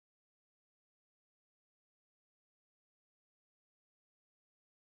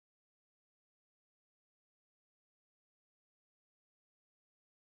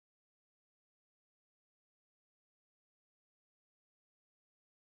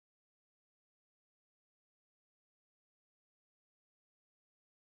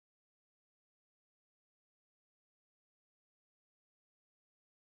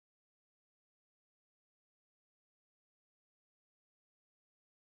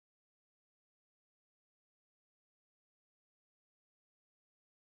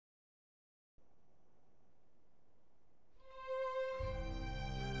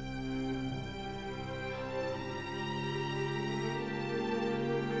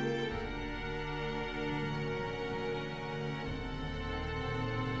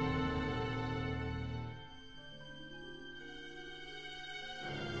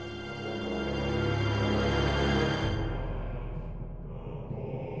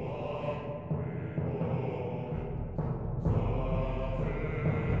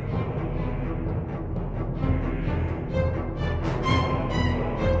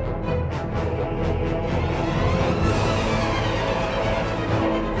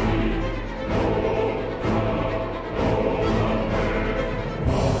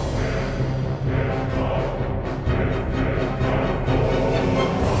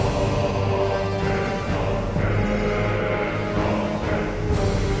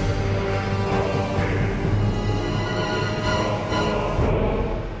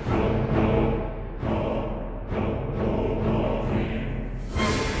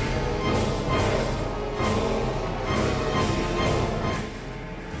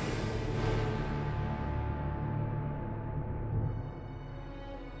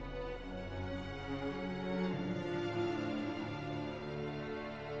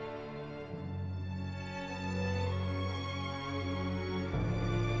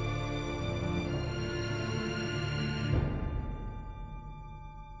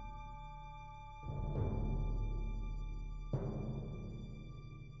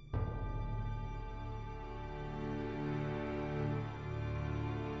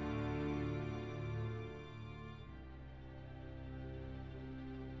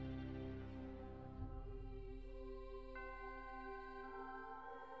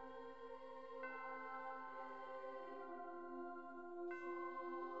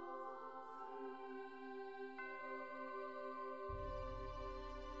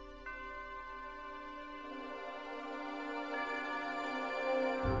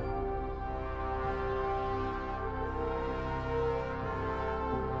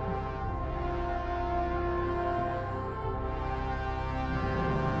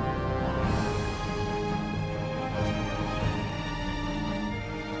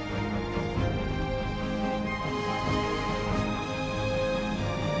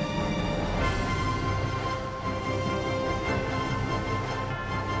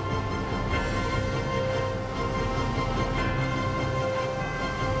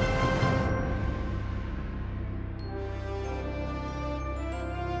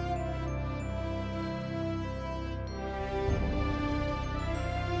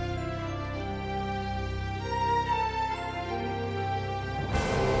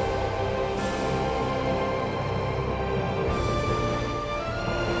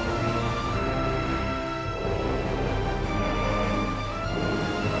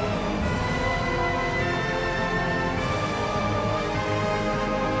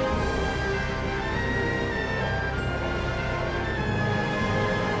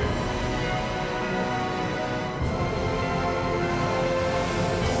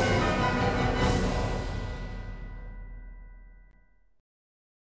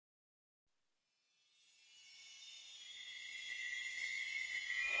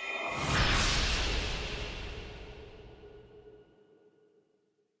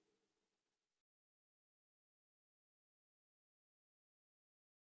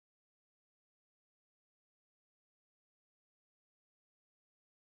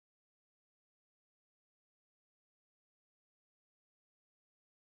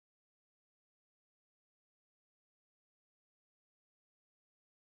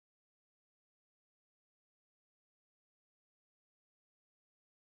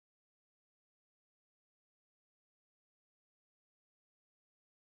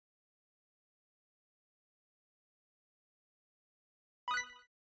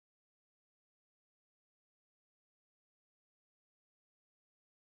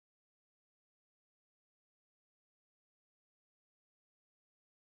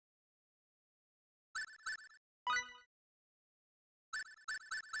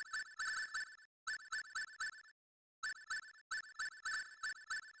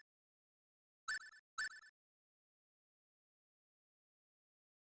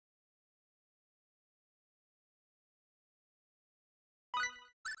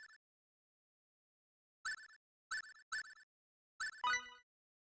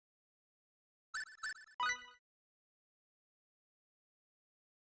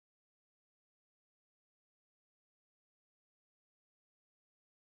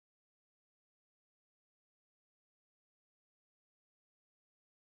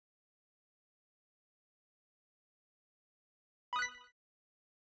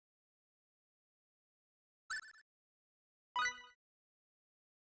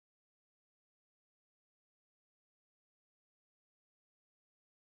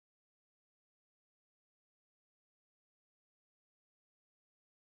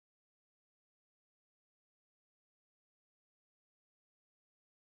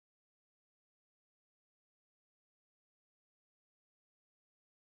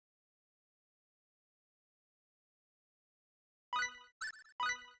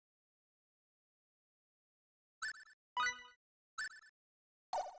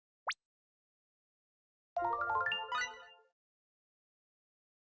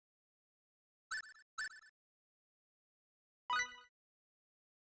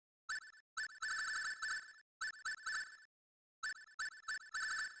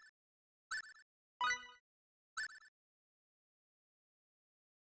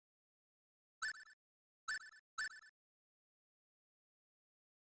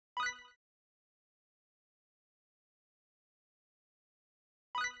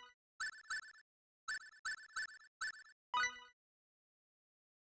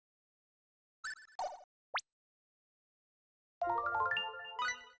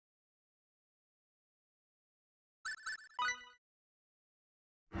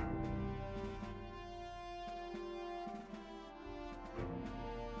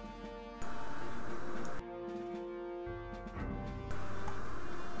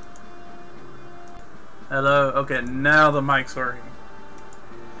Hello. Okay, now the mic's working.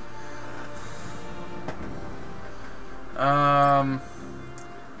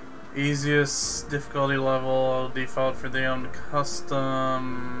 Easiest difficulty level, default for the own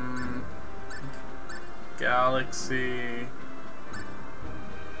custom Galaxy.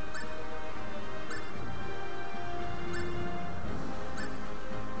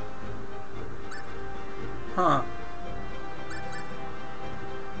 Huh.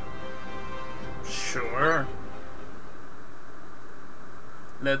 Sure.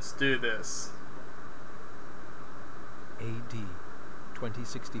 Let's do this. AD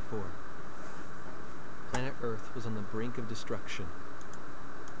 2064. Planet Earth was on the brink of destruction.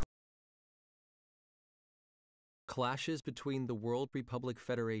 Clashes between the World Republic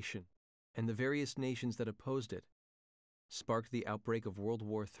Federation and the various nations that opposed it sparked the outbreak of World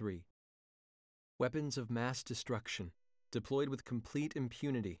War III. Weapons of mass destruction, deployed with complete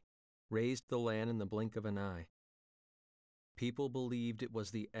impunity, razed the land in the blink of an eye. People believed it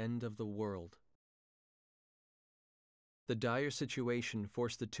was the end of the world. The dire situation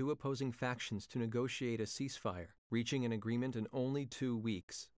forced the two opposing factions to negotiate a ceasefire, reaching an agreement in only 2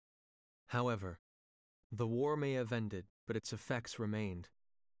 weeks. However, the war may have ended, but its effects remained.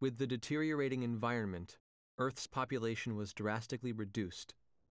 With the deteriorating environment, Earth's population was drastically reduced.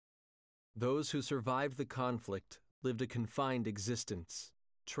 Those who survived the conflict lived a confined existence,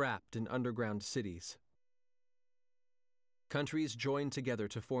 trapped in underground cities. Countries joined together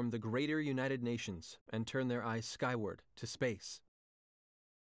to form the Greater United Nations and turn their eyes skyward to space.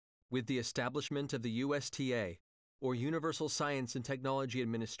 With the establishment of the USTA, or Universal Science and Technology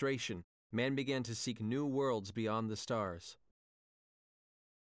Administration, man began to seek new worlds beyond the stars.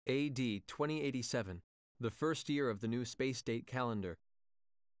 AD 2087, the first year of the new space date calendar.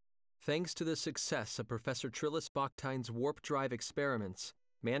 Thanks to the success of Professor Trillis Bachtine's warp drive experiments,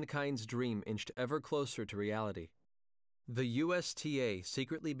 mankind's dream inched ever closer to reality. The USTA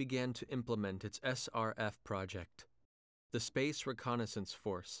secretly began to implement its SRF project, the Space Reconnaissance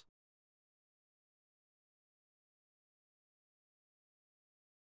Force.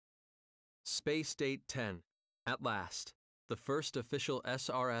 Space Date 10, at last, the first official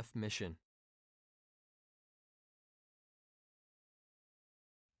SRF mission.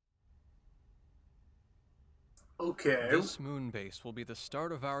 Okay. This moon base will be the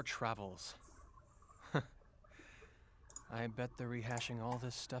start of our travels. I bet they're rehashing all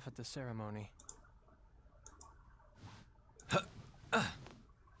this stuff at the ceremony.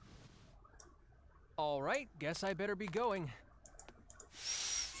 All right, guess I better be going.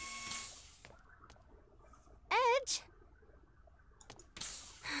 Edge?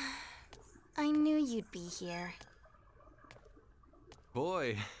 I knew you'd be here.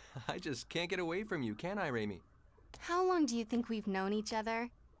 Boy, I just can't get away from you, can I, Raimi? How long do you think we've known each other?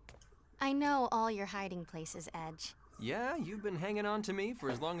 I know all your hiding places, Edge. Yeah, you've been hanging on to me for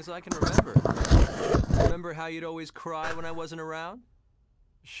as long as I can remember. Remember how you'd always cry when I wasn't around?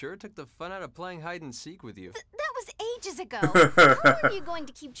 Sure took the fun out of playing hide and seek with you. That was ages ago. How long are you going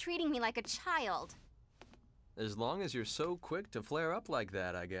to keep treating me like a child? As long as you're so quick to flare up like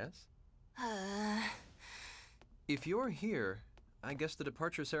that, I guess. If you're here, I guess the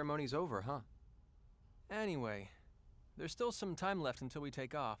departure ceremony's over, huh? Anyway, there's still some time left until we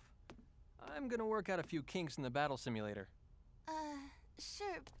take off. I'm gonna work out a few kinks in the battle simulator. Sure.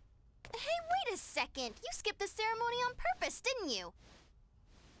 Hey, wait a second. You skipped the ceremony on purpose, didn't you?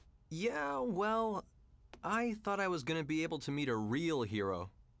 Yeah, well, I thought I was gonna be able to meet a real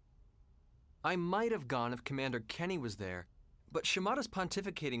hero. I might have gone if Commander Kenny was there, but Shimada's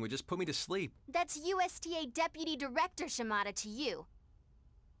pontificating would just put me to sleep. That's USTA Deputy Director Shimada to you.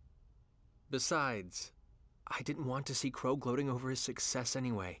 Besides, I didn't want to see Crow gloating over his success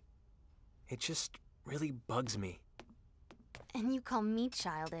anyway. It just really bugs me. And you call me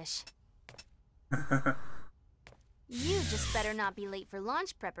childish. You just better not be late for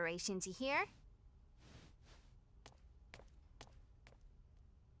launch preparations, you hear?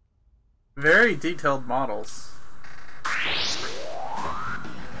 Very detailed models.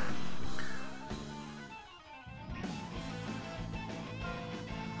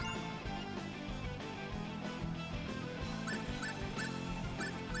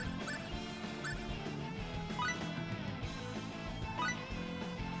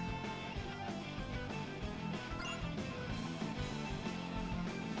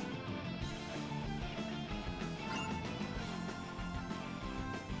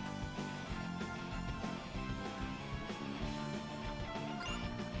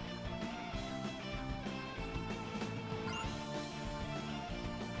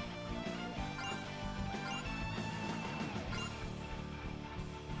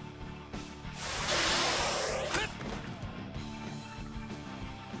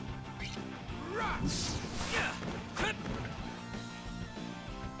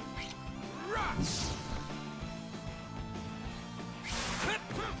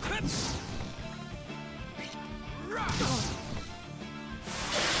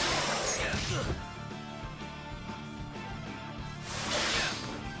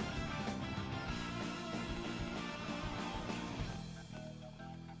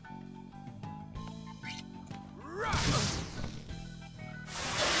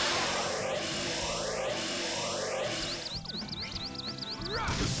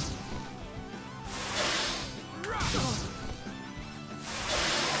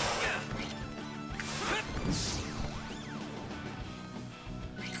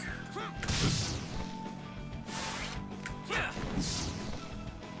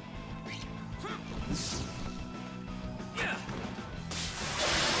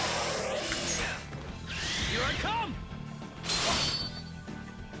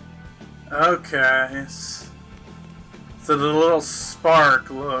 Okay. So the little spark,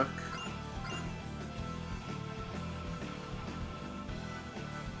 look.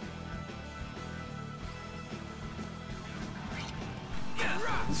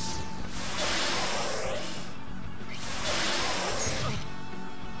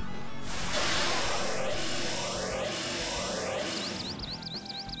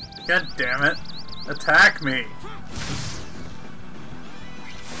 God damn it. Attack me.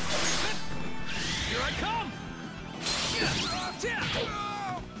 Here I come!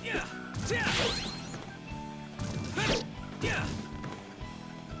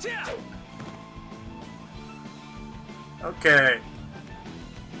 Okay.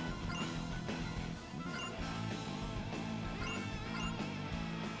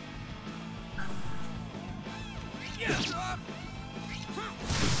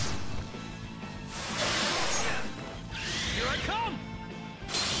 Here I come!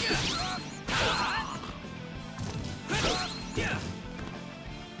 Here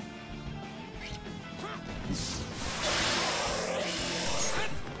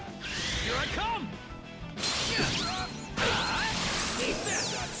I come!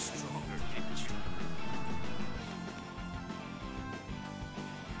 That's stronger, didn't you?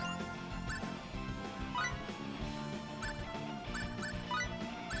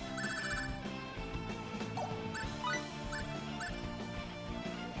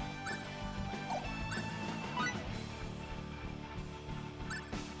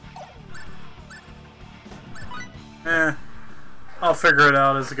 I'll figure it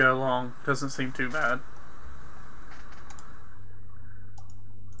out as I go along. Doesn't seem too bad.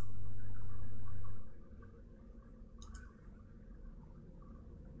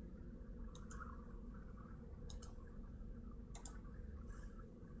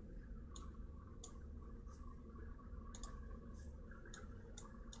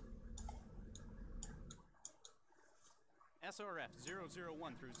 SRF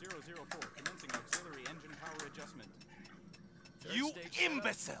 001 through 004, commencing auxiliary engine power adjustment. You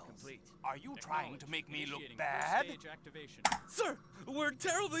imbecile! Are you trying to make me look bad? Stage activation. Sir, we're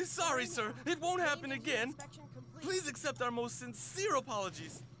terribly sorry, sir. It won't happen again. Please accept our most sincere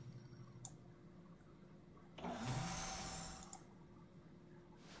apologies.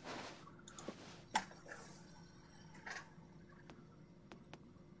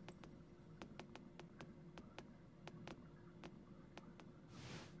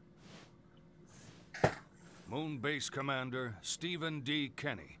 Moon Base Commander Stephen D.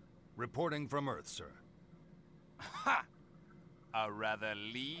 Kenny, reporting from Earth, sir. Ha! A rather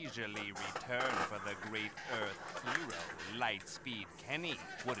leisurely return for the great Earth hero, Lightspeed Kenny,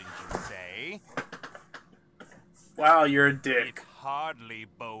 wouldn't you say? Wow, you're a It dick. hardly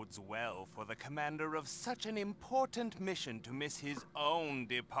bodes well for the commander of such an important mission to miss his own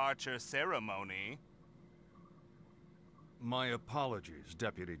departure ceremony. My apologies,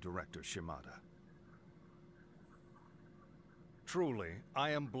 Deputy Director Shimada. Truly, I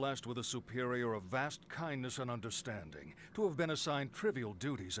am blessed with a superior of vast kindness and understanding to have been assigned trivial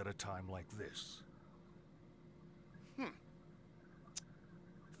duties at a time like this.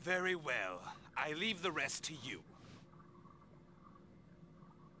 Very well. I leave the rest to you.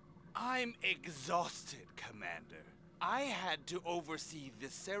 I'm exhausted, Commander. I had to oversee the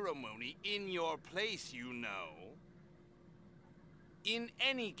ceremony in your place, you know. In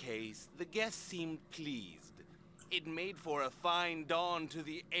any case, the guests seemed pleased. It made for a fine dawn to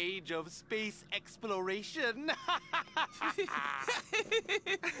the age of space exploration.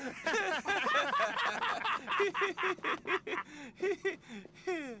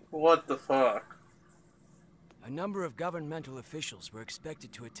 What the fuck? A number of governmental officials were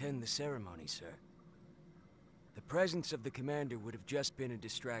expected to attend the ceremony, sir. The presence of the commander would have just been a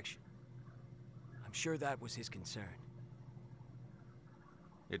distraction. I'm sure that was his concern.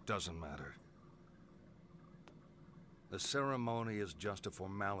 It doesn't matter. The ceremony is just a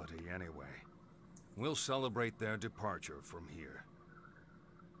formality anyway. We'll celebrate their departure from here.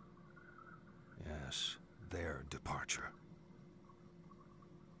 Yes, their departure.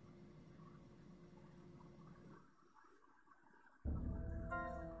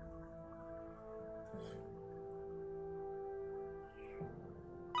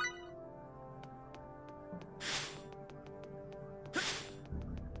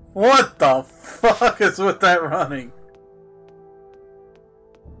 What the fuck is with that running?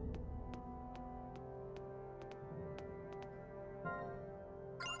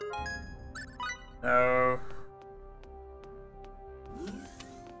 No.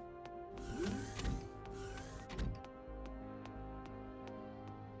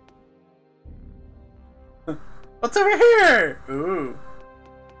 What's over here? Ooh.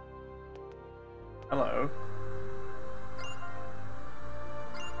 Hello.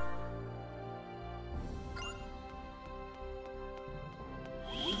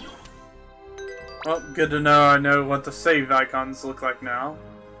 Well, good to know I know what the save icons look like now.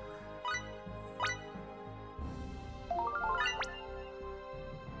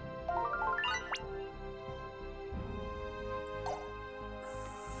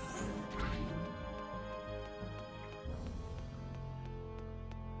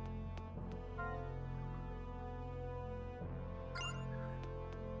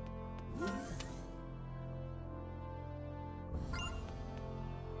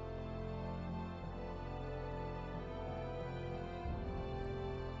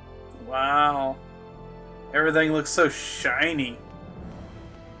 Wow. Everything looks so shiny.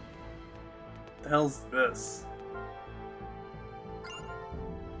 What the hell's this?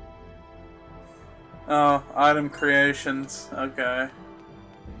 Oh, item creations. Okay.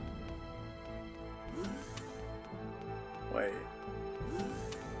 Wait.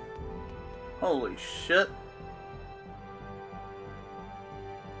 Holy shit.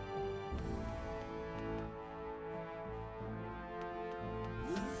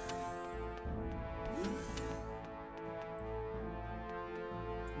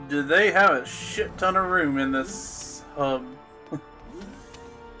 Do they have a shit ton of room in this hub?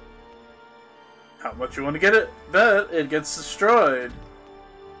 How much you want to get it? Bet it gets destroyed.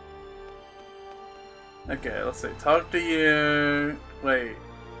 Okay, let's see. Talk to you. Wait.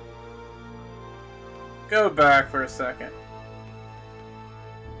 Go back for a second.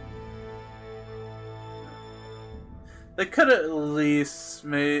 They could at least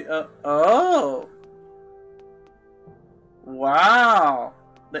made. Oh! Wow!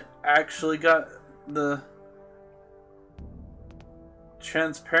 They actually got the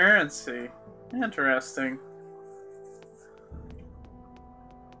transparency. Interesting.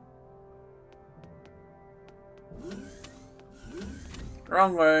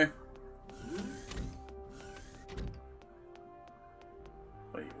 Wrong way.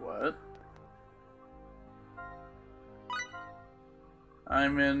 Wait, what?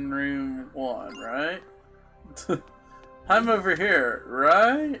 I'm in room 1, right? I'm over here,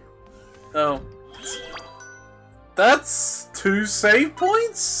 right? Oh. That's 2 save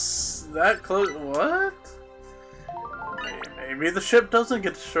points? That close? What? Maybe the ship doesn't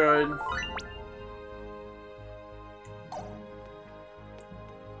get destroyed.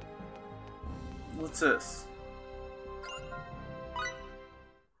 What's this?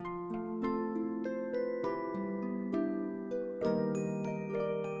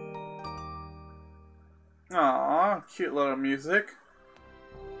 Aww, cute little music.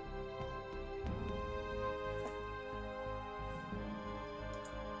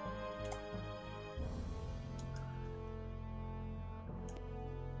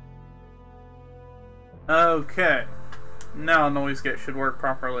 Okay, now noise gate should work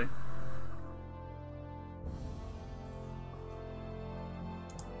properly.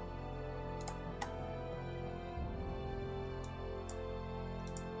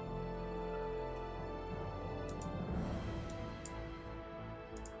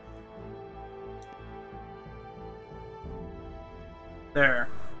 There.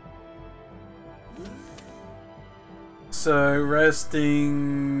 So,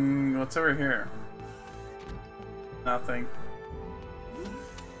 resting... What's over here? Nothing.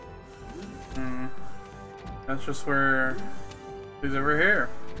 That's just where... Who's over here?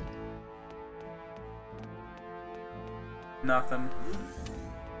 Nothing.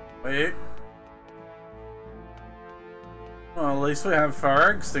 Wait. Well, at least we have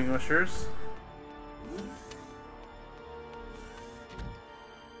fire extinguishers.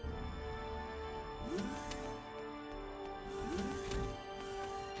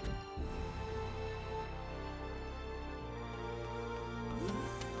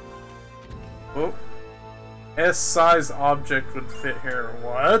 Oh. S-size object would fit here.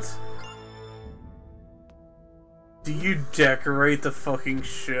 What? Do you decorate the fucking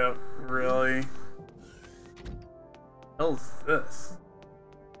ship? Really? What the hell is this?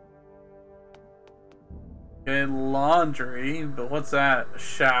 Okay, laundry, but what's that? A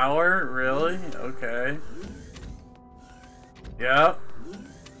shower? Really? Okay. Yep.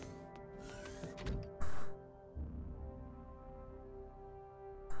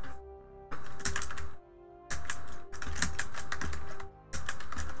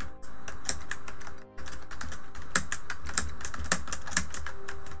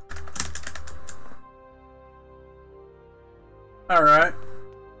 Alright.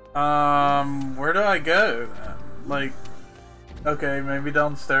 Where do I go then? Like, okay, maybe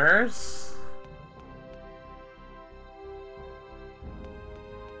downstairs?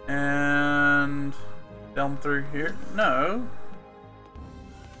 And down through here? No.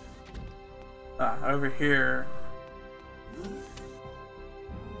 Ah, over here.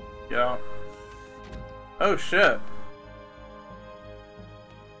 Yeah. Oh shit.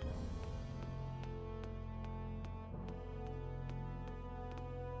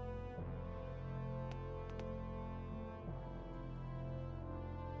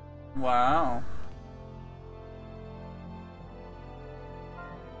 Wow.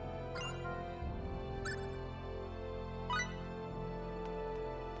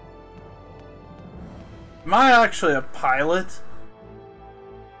 Am I actually a pilot?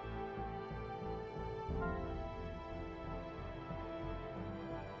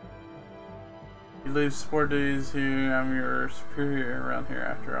 You leave sport duties who I'm your superior around here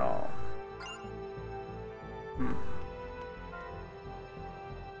after all.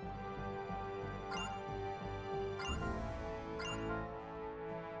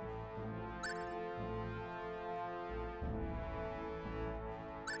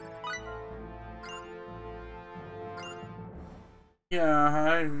 Yeah,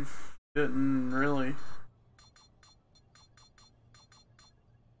 I didn't really.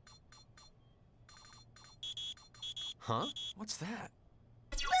 Huh? What's that?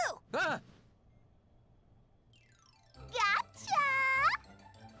 Boo! Ah! Gotcha!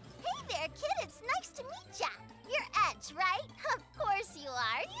 Hey there, kid. It's nice to meet ya. You're Edge, right? Of course you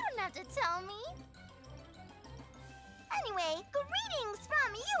are. You don't have to tell me. Anyway, greetings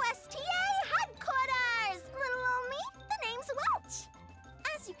from USTA headquarters! Little old me, the name's Welch.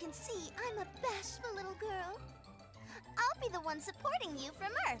 As you can see, I'm a bashful little girl. I'll be the one supporting you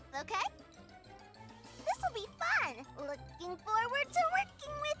from Earth, okay? This'll be fun. Looking forward to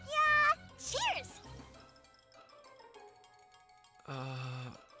working with ya. Cheers!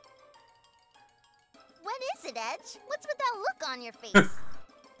 What is it, Edge? What's with that look on your face?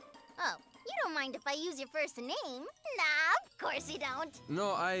 Oh, you don't mind if I use your first name? Nah, of course you don't.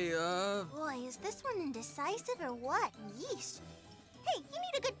 No, Boy, is this one indecisive or what? Yeesh. Hey, you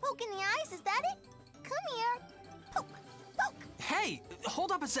need a good poke in the eyes, is that it? Come here. Poke, poke. Hey!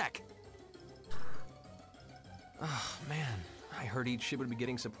 Hold up a sec! Oh, man. I heard each ship would be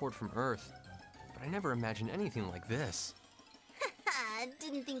getting support from Earth. But I never imagined anything like this.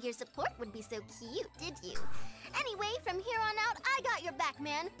 Didn't think your support would be so cute, did you? Anyway, from here on out, I got your back,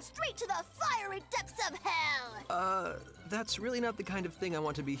 man. Straight to the fiery depths of hell! That's really not the kind of thing I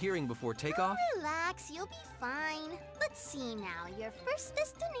want to be hearing before takeoff. Relax, you'll be fine. Let's see now. Your first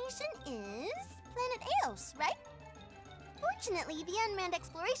destination is Planet Eos, right? Fortunately, the unmanned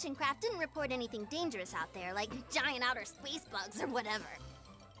exploration craft didn't report anything dangerous out there, like giant outer space bugs or whatever.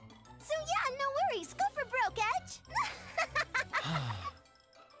 So yeah, no worries. Go for broke, Edge.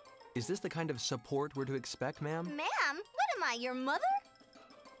 Is this the kind of support we're to expect, ma'am? Ma'am? What am I, your mother?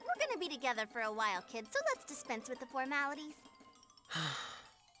 We're gonna be together for a while, kid, so let's dispense with the formalities.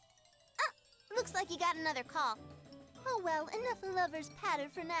 Looks like you got another call. Oh well, enough lovers patter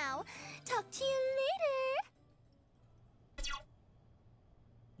for now. Talk to you later.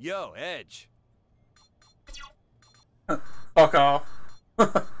 Yo, Edge. Fuck off.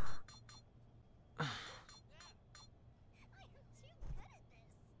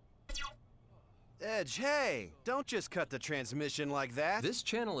 Edge, hey! Don't just cut the transmission like that. This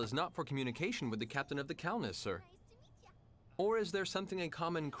channel is not for communication with the captain of the Calnus, sir. Or is there something a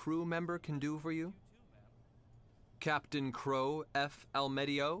common crew member can do for you? Captain Crow F.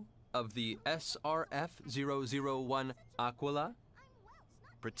 Almedio of the SRF-001 Aquila?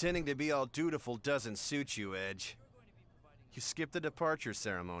 Pretending to be all dutiful doesn't suit you, Edge. You skipped the departure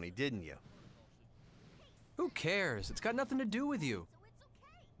ceremony, didn't you? Who cares? It's got nothing to do with you.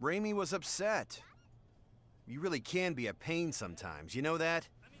 Raimi was upset. You really can be a pain sometimes, you know that?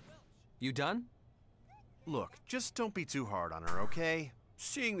 You done? Look, just don't be too hard on her, okay?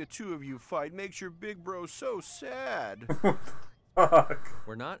 Seeing the two of you fight makes your big bro so sad. Fuck.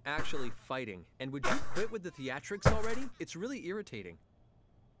 We're not actually fighting. And would you quit with the theatrics already? It's really irritating.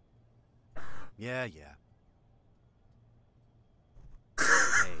 Yeah.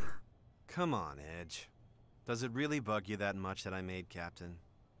 Hey, come on, Edge. Does it really bug you that much that I made Captain?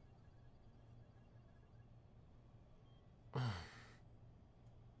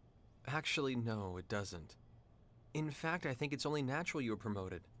 Actually, no, it doesn't. In fact, I think it's only natural you were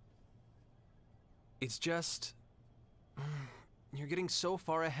promoted. It's just... You're getting so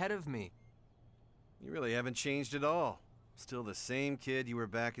far ahead of me. You really haven't changed at all. Still the same kid you were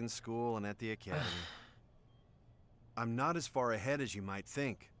back in school and at the academy. I'm not as far ahead as you might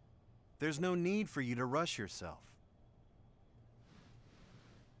think. There's no need for you to rush yourself.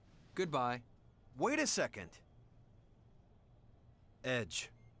 Goodbye. Wait a second. Edge,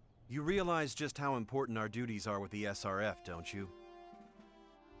 you realize just how important our duties are with the SRF, don't you?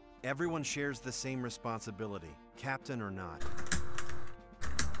 Everyone shares the same responsibility, captain or not.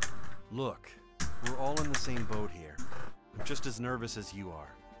 Look, we're all in the same boat here. I'm just as nervous as you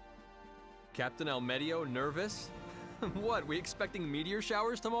are. Captain Almedio nervous? What, we expecting meteor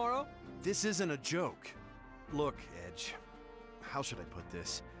showers tomorrow? This isn't a joke. Look, Edge, how should I put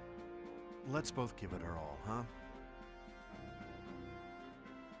this? Let's both give it our all, huh?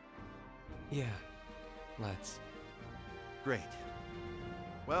 Yeah, let's. Great.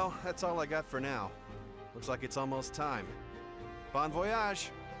 Well, that's all I got for now. Looks like it's almost time. Bon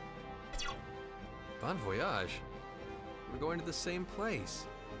voyage! Bon voyage? We're going to the same place.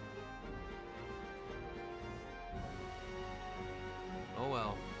 Oh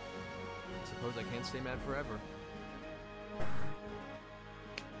well. I suppose I can't stay mad forever.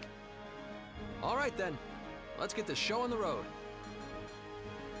 All right then. Let's get the show on the road.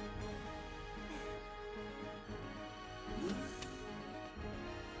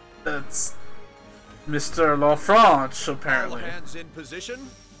 That's Mr. LaFranche, apparently. All hands in position.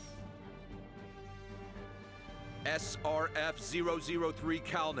 SRF-003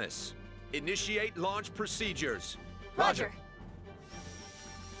 Calnus. Initiate launch procedures. Roger.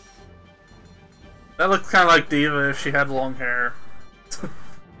 That looks kind of like Diva if she had long hair.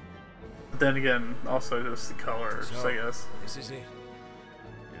 But then again, also just the colors, So, I guess. This is it.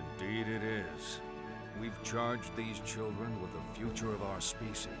 Indeed it is. We've charged these children with the future of our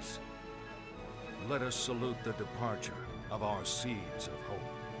species. Let us salute the departure of our seeds of hope.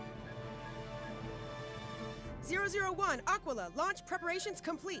 001, Aquila, launch preparations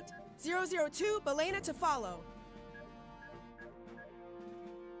complete. 002, Belena to follow.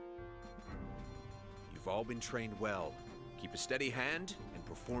 You've all been trained well. Keep a steady hand and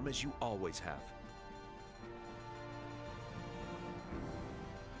perform as you always have.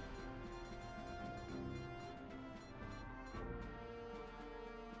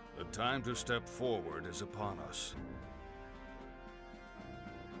 The time to step forward is upon us.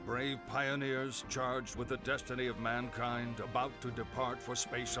 Brave pioneers charged with the destiny of mankind, about to depart for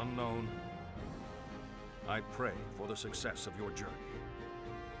space unknown. I pray for the success of your journey.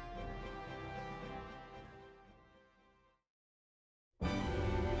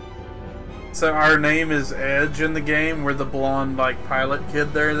 So our name is Edge in the game. We're the blonde, like, pilot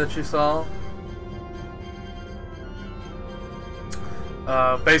kid there that you saw.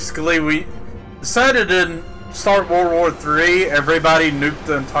 Basically, we decided to start World War III. Everybody nuked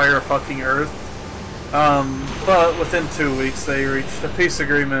the entire fucking Earth. But within 2 weeks, they reached a peace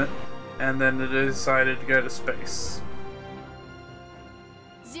agreement, and then they decided to go to space.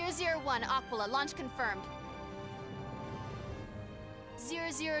 001, Aquila, launch confirmed.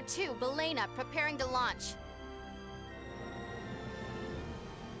 002, Belena, preparing to launch.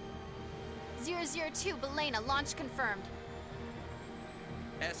 002, Belena, launch confirmed.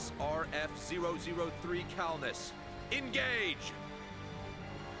 SRF-003 Calnus. Engage!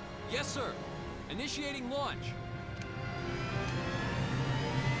 Yes, sir. Initiating launch.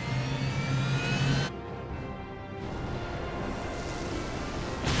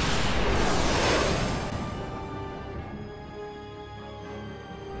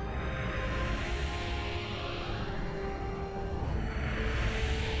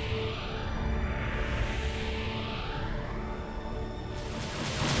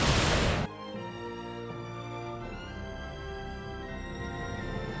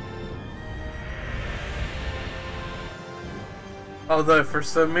 Although for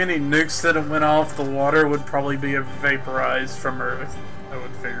so many nukes that went off, the water would probably be vaporized from Earth, I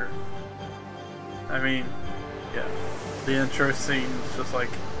would figure. I mean, yeah. The intro scene is just like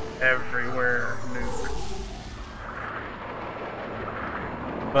everywhere nuke.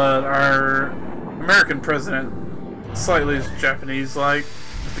 But our American president Slightly Japanese-like,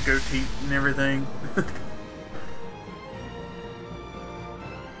 with the goatee and everything.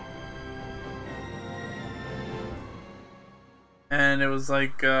 And it was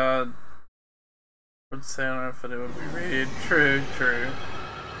like, I would say, I don't know if it would be read. True.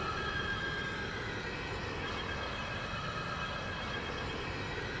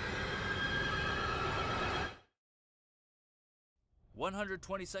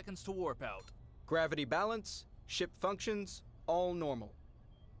 "120 seconds to warp out. Gravity balance, ship functions, all normal.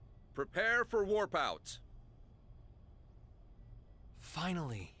 Prepare for warp out.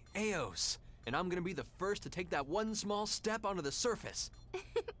 Finally, Eos. And I'm gonna be the first to take that one small step onto the surface.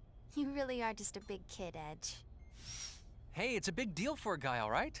 You really are just a big kid, Edge. Hey, it's a big deal for a guy,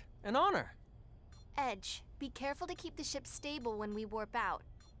 all right? An honor. Edge, be careful to keep the ship stable when we warp out.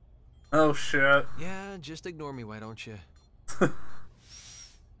 Oh shit. Yeah, just ignore me, why don't you?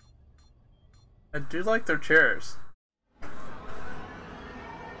 I do like their chairs.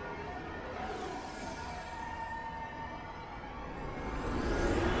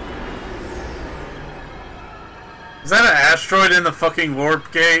 Is that an asteroid in the fucking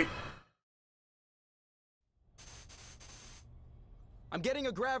warp gate? I'm getting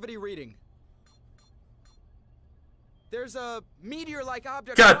a gravity reading. There's a meteor-like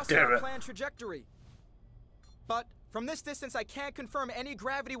object crossing our planned trajectory. But from this distance, I can't confirm any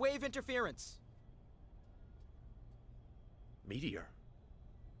gravity wave interference. Meteor?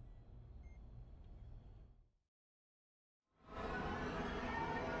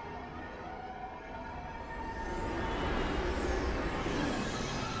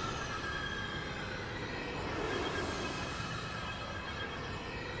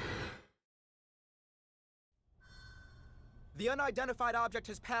 The unidentified object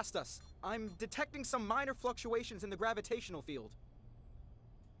has passed us. I'm detecting some minor fluctuations in the gravitational field.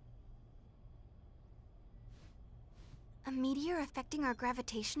 A meteor affecting our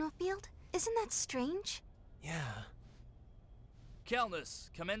gravitational field? Isn't that strange? Yeah. Calnus,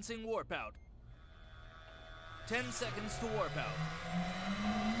 commencing warp out. 10 seconds to warp out.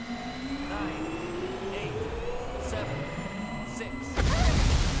 9, 8, 7, 6.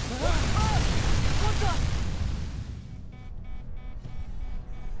 What the?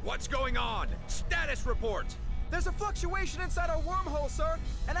 What's going on? Status report! There's a fluctuation inside our wormhole, sir!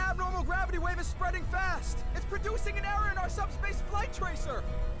 An abnormal gravity wave is spreading fast! It's producing an error in our subspace flight tracer!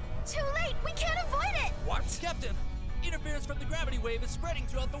 Too late! We can't avoid it! What? Captain, interference from the gravity wave is spreading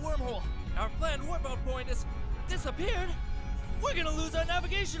throughout the wormhole. Our planned warp out point has disappeared. We're gonna lose our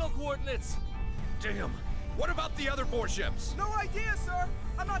navigational coordinates. Damn! What about the other 4 ships? No idea, sir!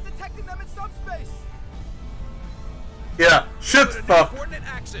 I'm not detecting them in subspace! Yeah, shit's fucked. Coordinate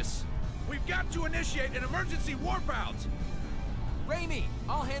axis. We've got to initiate an emergency warp out. Raimi,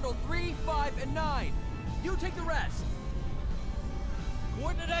 I'll handle 3, 5, and 9. You take the rest.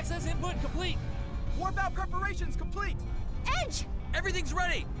 Coordinate access input complete. Warp out preparations complete. Edge! Everything's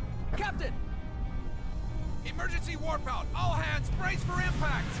ready. Captain! Emergency warp out. All hands brace for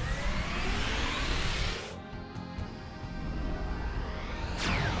impact.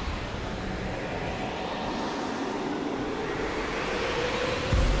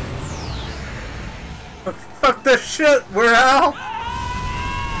 Fuck this shit, we're out!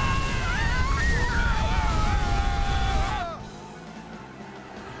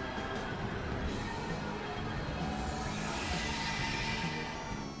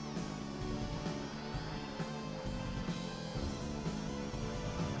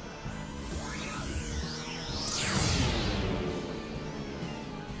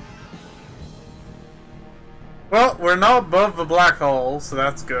 Well, we're not above the black hole, so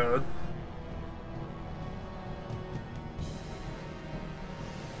that's good.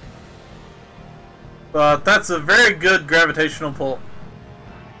 But that's a very good gravitational pull.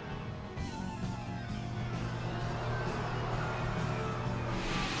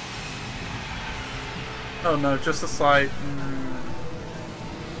 Oh no, just a slight.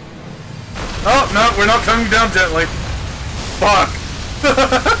 Oh no, we're not coming down gently. Fuck.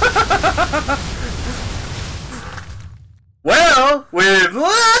 Well, we've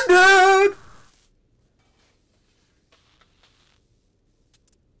landed.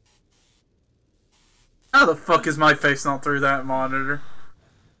 How the fuck is my face not through that monitor?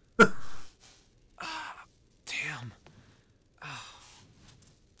 Damn.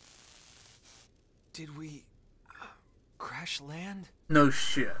 Did we crash land? No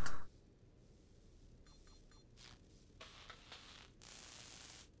shit.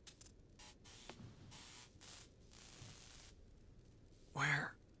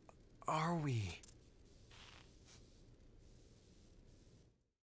 Where are we?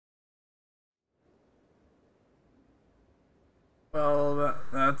 Well,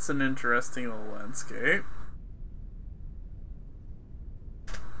 that's an interesting little landscape.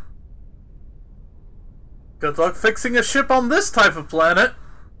 Good luck fixing a ship on this type of planet!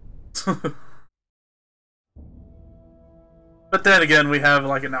 But then again, we have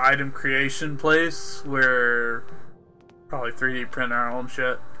like an item creation place where probably 3D print our own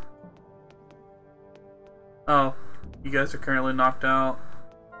shit. Oh, you guys are currently knocked out.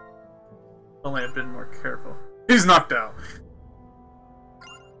 Only I've been more careful. He's knocked out.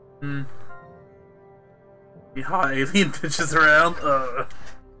 The hot alien bitches around.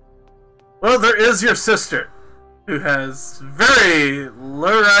 Well, there is your sister, who has very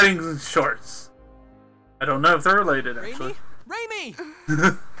low-riding shorts. I don't know if they're related, actually. Raimi!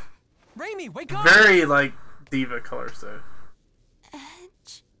 Raimi, wake up! Very, like, diva colors, though.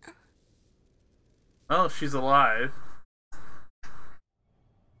 Edge. Oh, she's alive.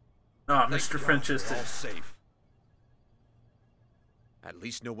 Oh, Mr. French is all safe. At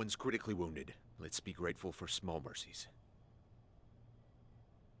least no one's critically wounded. Let's be grateful for small mercies.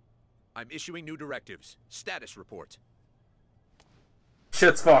 I'm issuing new directives. Status report.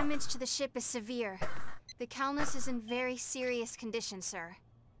 Shit's fucked. Damage to the ship is severe. The Calnus is in very serious condition, sir.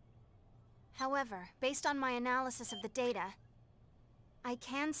 However, based on my analysis of the data, I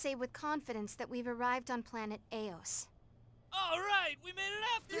can say with confidence that we've arrived on planet Eos. All right, we made it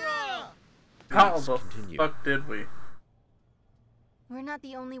after all! How the fuck did we? We're not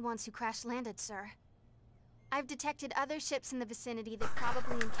the only ones who crash-landed, sir. I've detected other ships in the vicinity that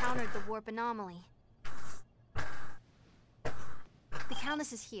probably encountered the warp anomaly. The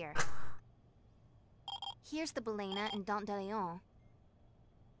Calnus is here. Here's the Balena and Dante de Leon.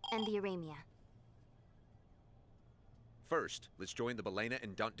 And the Aramia. First, let's join the Balena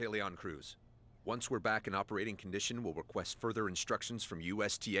and Dante de Leon crews. Once we're back in operating condition, we'll request further instructions from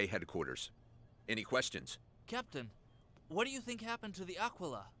USTA headquarters. Any questions? Captain, what do you think happened to the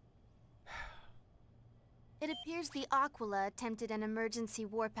Aquila? It appears the Aquila attempted an emergency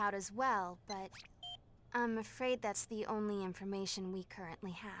warp out as well, but I'm afraid that's the only information we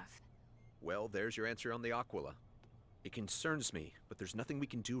currently have. Well, there's your answer on the Aquila. It concerns me, but there's nothing we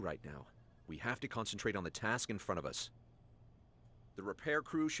can do right now. We have to concentrate on the task in front of us. The repair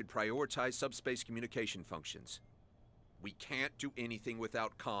crew should prioritize subspace communication functions. We can't do anything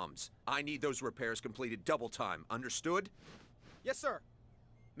without comms. I need those repairs completed double time. Understood? Yes, sir.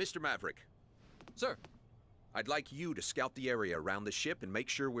 Mr. Maverick. Sir. I'd like you to scout the area around the ship and make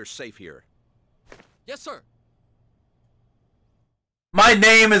sure we're safe here. Yes, sir. My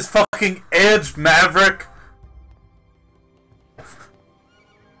name is fucking Edge Maverick.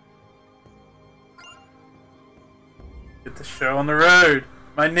 Get the show on the road.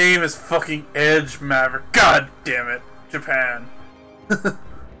 My name is fucking Edge Maverick. God damn it, Japan.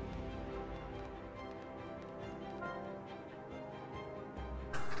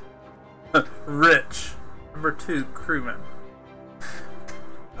 Rich. Number 2, crewman.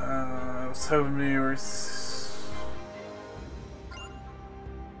 I was hoping we were...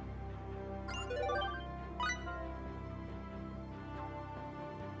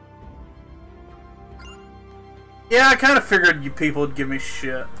 Yeah, I kind of figured you people would give me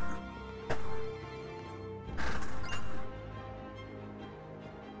shit.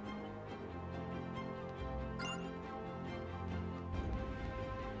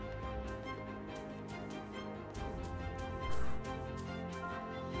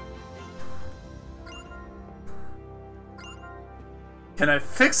 Can I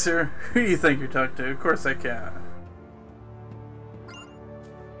fix her? Who do you think you're talking to? Of course I can.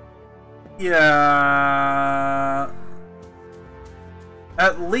 Yeah.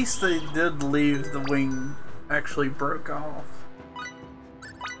 At least they did leave the wing actually broke off.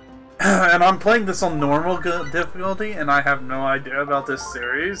 And I'm playing this on normal difficulty, and I have no idea about this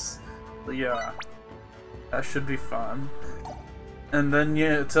series. But yeah, that should be fun. And then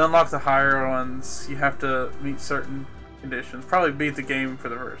to unlock the higher ones, you have to meet certain conditions. Probably beat the game for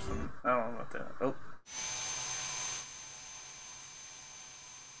the first one. I don't know about that. Oh.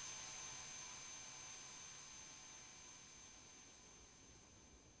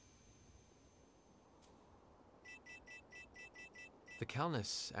 The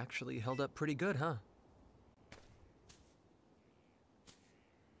Calnus actually held up pretty good, huh?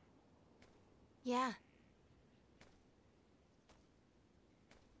 Yeah.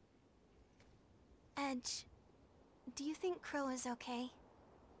 Edge, do you think Crow is okay?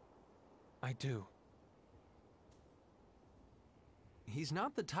 I do. He's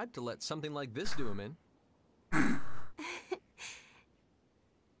not the type to let something like this do him in.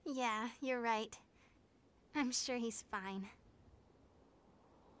 Yeah, you're right. I'm sure he's fine.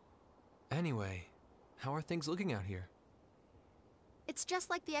 Anyway, how are things looking out here? It's just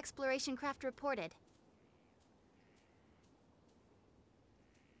like the exploration craft reported.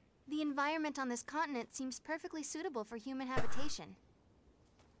 The environment on this continent seems perfectly suitable for human habitation.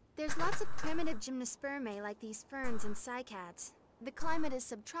 There's lots of primitive gymnospermae like these ferns and cycads. The climate is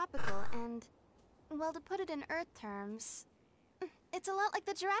subtropical and, well, to put it in Earth terms, it's a lot like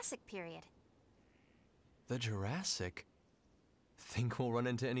the Jurassic period. The Jurassic? Think we'll run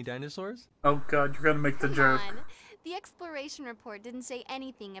into any dinosaurs? Oh god, you're gonna make the joke. Come on. The exploration report didn't say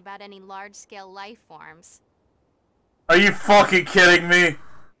anything about any large-scale life forms. Are you fucking kidding me?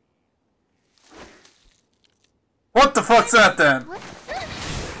 What the fuck's that then?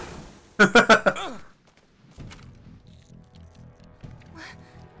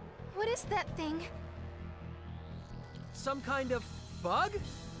 What is that thing? Some kind of bug?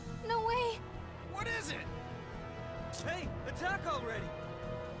 No way. What is it? Hey, attack already!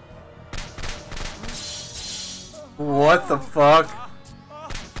 What the fuck?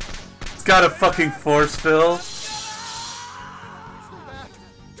 It's got a fucking force field.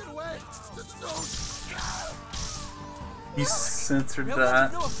 Get away! You censored No,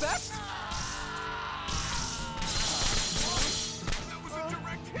 that. no effect? That was a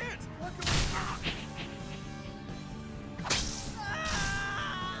direct hit!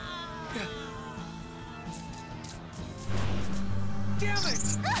 Damn it!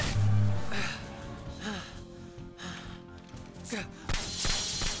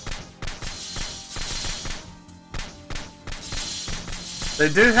 They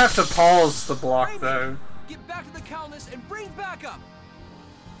do have to pause the block though. Get back to the Calnus and bring backup!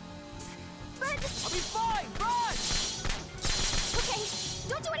 But... I'll be fine! Run! Okay,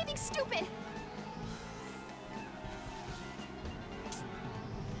 don't do anything stupid!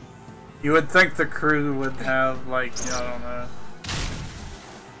 You would think the crew would have, like, I don't know,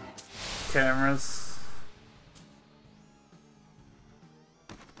 cameras.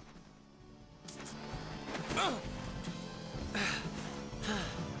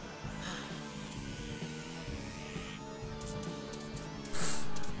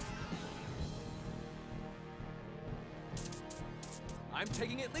 I'm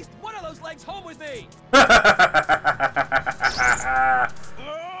taking at least one of those legs home with me!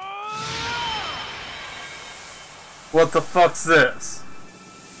 What the fuck's this?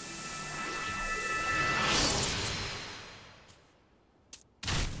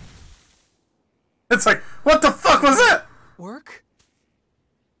 It's like, what the fuck was that? Work?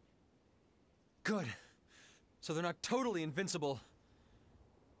 Good. So they're not totally invincible.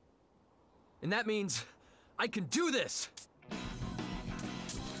 And that means I can do this!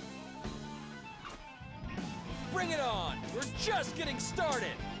 Bring it on! We're just getting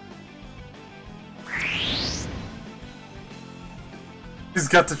started! He's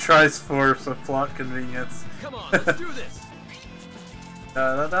got the Triforce of plot convenience. Come on, let's do this!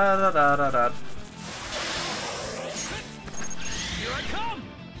 Da da da da da da da. Here I come!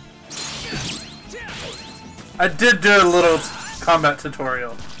 I did do a little combat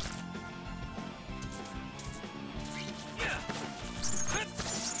tutorial.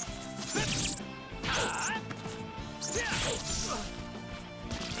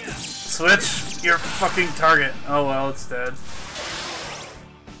 Switch your fucking target. Oh well, it's dead.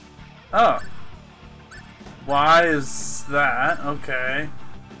 Oh. Why is that? Okay.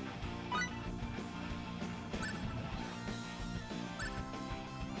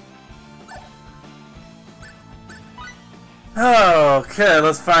 Okay,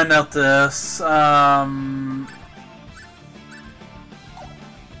 let's find out this.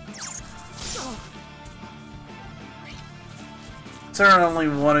 There's only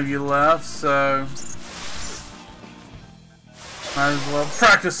one of you left, so might as well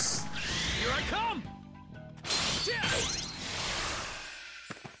practice. Here I come!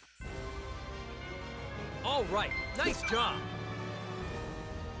 All right, nice job.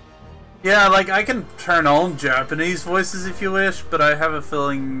 Yeah, like I can turn on Japanese voices if you wish, but I have a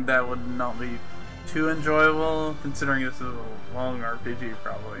feeling that would not be too enjoyable, considering this is a long RPG,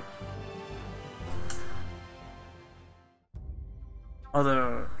 probably.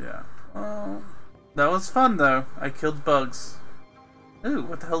 Although, yeah. Well, that was fun, though. I killed bugs. Ooh,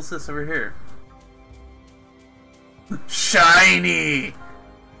 what the hell is this over here? Shiny!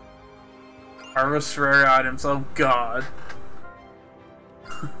 Harvest rare items, oh god.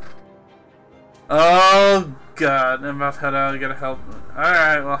 Oh god, I'm about to head out, I gotta help.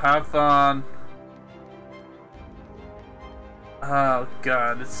 Alright, well, have fun. Oh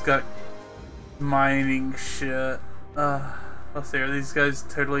god, it's got mining shit. Let's see, are these guys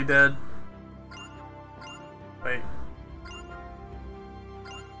totally dead? Wait.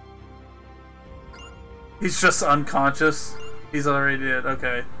 He's just unconscious. He's already dead,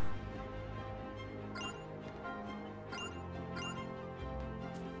 okay.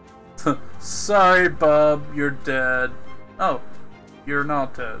 Sorry, Bub, you're dead. Oh, you're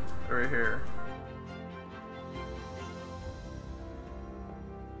not dead. Right here.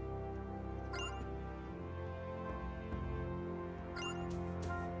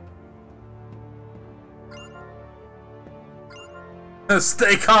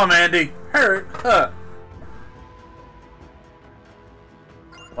 Stay calm, Andy. Hurt. Huh.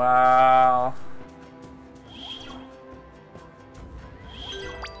 Wow.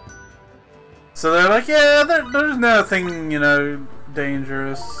 So they're like, yeah, there's nothing, you know,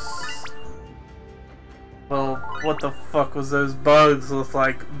 dangerous. Well, what the fuck was those bugs with,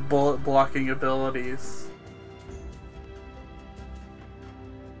 like, bullet blocking abilities?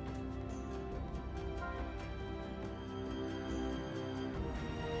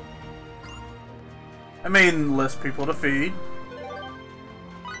 I mean, less people to feed.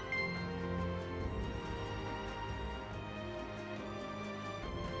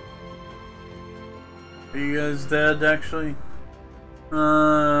 Are you guys dead, actually?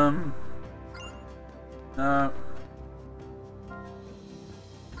 No.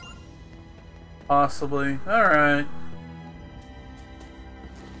 Possibly. Alright.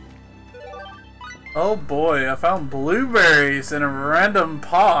 Oh boy, I found blueberries in a random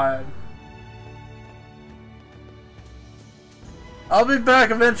pod. I'll be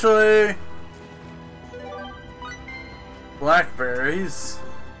back eventually. Blackberries.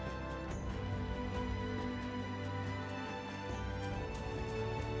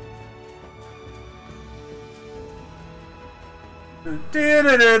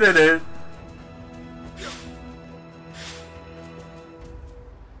 Do-do-do-do-do.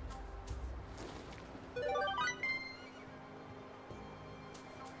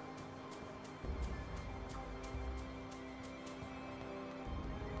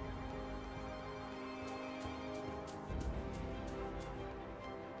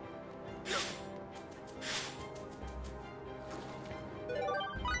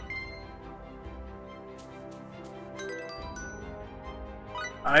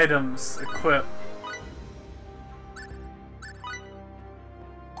 Items, equip.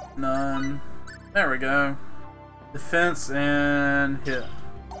 None. There we go. Defense and hit.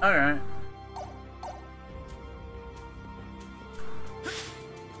 Alright.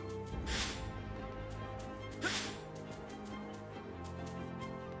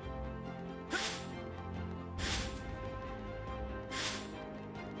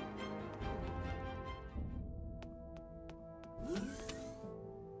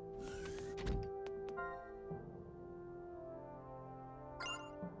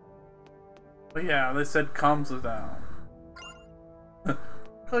 But yeah, they said comms is down.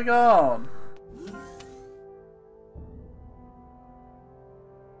 Click on.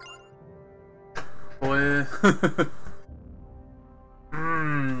 Boy.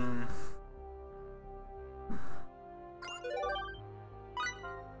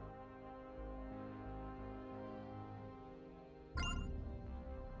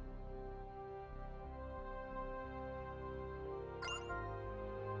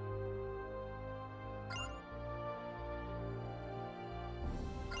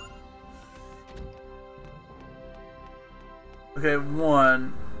 Okay,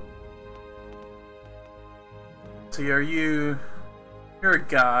 one. So you're a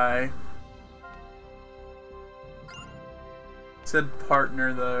guy. Said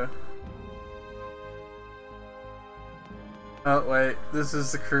partner though. Oh wait, this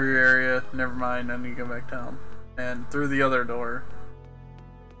is the crew area. Never mind, I need to go back down. And through the other door.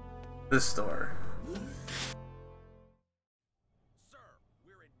 This door.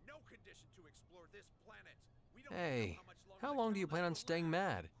 Hey, how long do you plan on staying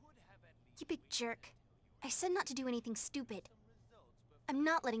mad? You big jerk. I said not to do anything stupid. I'm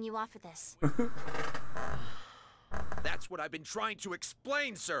not letting you off of this. That's what I've been trying to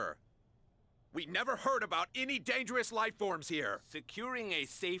explain, sir. We never heard about any dangerous life forms here. Securing a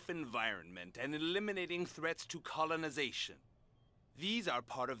safe environment and eliminating threats to colonization. These are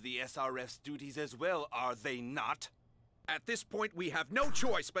part of the SRF's duties as well, are they not? At this point, we have no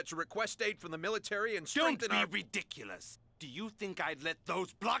choice but to request aid from the military and strengthen Don't be ridiculous. Do you think I'd let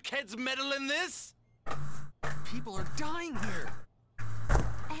those blockheads meddle in this? People are dying here.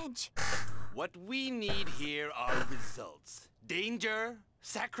 Edge. What we need here are results. Danger,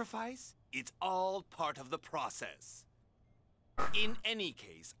 sacrifice, it's all part of the process. In any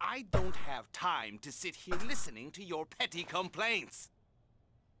case, I don't have time to sit here listening to your petty complaints.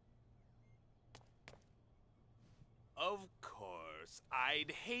 Of course, course,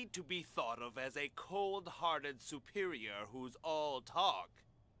 I'd hate to be thought of as a cold-hearted superior who's all talk.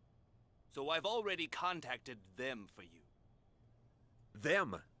 So I've already contacted them for you.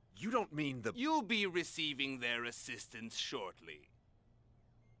 Them? You don't mean the... You'll be receiving their assistance shortly.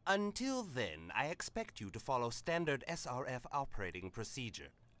 Until then, I expect you to follow standard SRF operating procedure.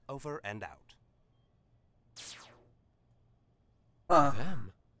 Over and out.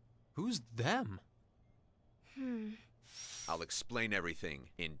 Them? Who's them? I'll explain everything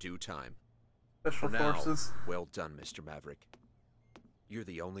in due time. Special For now, forces. well done, Mr. Maverick. You're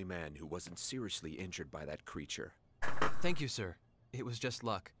the only man who wasn't seriously injured by that creature. Thank you, sir. It was just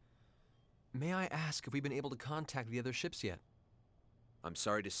luck. May I ask if we've been able to contact the other ships yet? I'm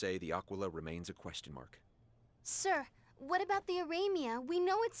sorry to say the Aquila remains a question mark. Sir, what about the Aramia? We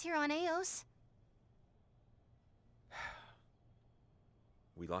know it's here on Eos.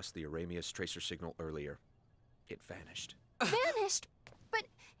 We lost the Aramia's tracer signal earlier. It vanished. Vanished? But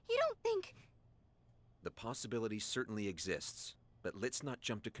you don't think... The possibility certainly exists, but let's not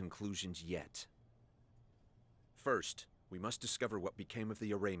jump to conclusions yet. First, we must discover what became of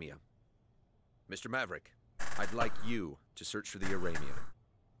the Aramia. Mr. Maverick, I'd like you to search for the Aramia.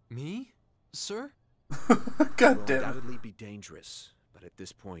 Me? Sir? God damn it. Undoubtedly be dangerous, but at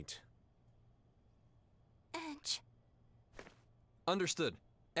this point... Edge. Understood.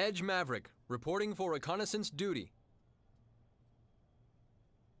 Edge Maverick, reporting for reconnaissance duty.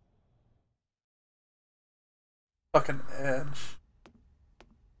 Fucking Edge.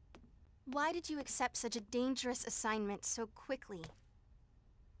 Why did you accept such a dangerous assignment so quickly?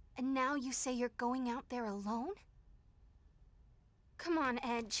 And now you say you're going out there alone? Come on,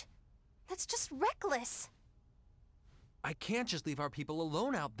 Edge. That's just reckless. I can't just leave our people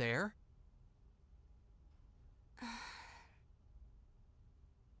alone out there.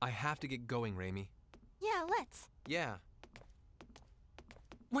 I have to get going, Raimi. Yeah, let's. Yeah.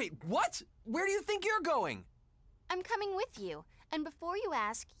 Wait, what? Where do you think you're going? I'm coming with you. And before you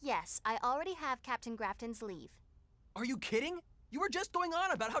ask, yes, I already have Captain Grafton's leave. Are you kidding? You were just going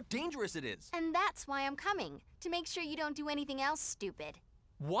on about how dangerous it is. And that's why I'm coming. To make sure you don't do anything else stupid.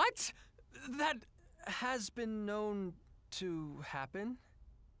 What? That has been known to happen?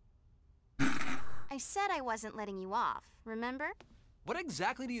 I said I wasn't letting you off, remember? What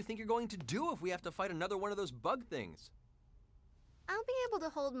exactly do you think you're going to do if we have to fight another one of those bug things? I'll be able to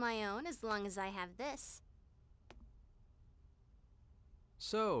hold my own as long as I have this.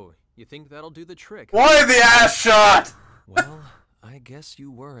 So, you think that'll do the trick? Why the ass shot? Well, I guess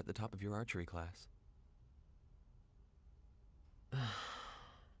you were at the top of your archery class.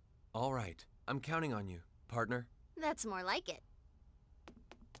 All right, I'm counting on you, partner. That's more like it.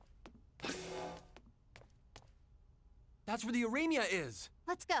 That's where the Aramia is!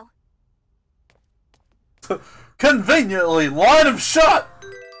 Let's go. Conveniently, line of shot!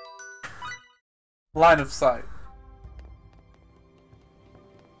 Line of sight.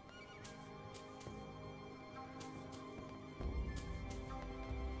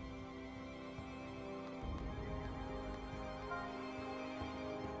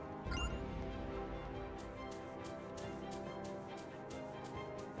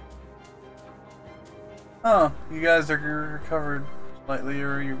 Oh, you guys are recovered slightly,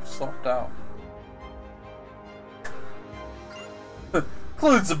 or you've sloughed out.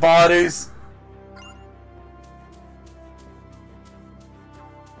 Includes the bodies.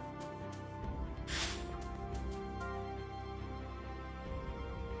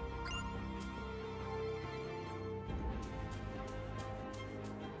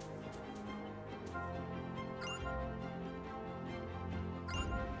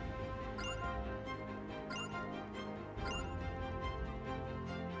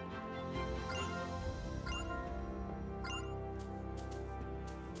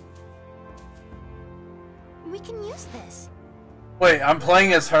 We can use this. Wait, I'm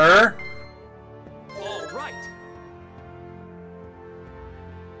playing as her? All right.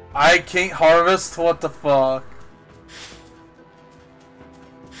 I can't harvest? What the fuck?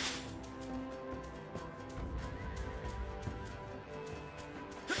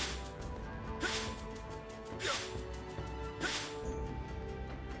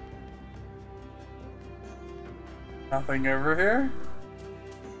 Nothing over here?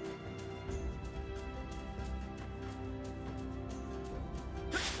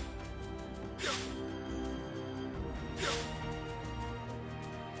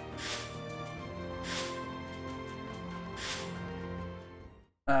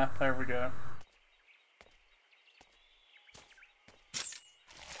 Ah, there we go.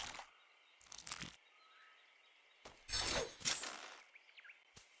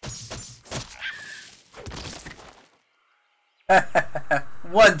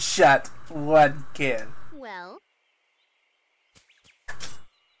 One shot, one kill. Well,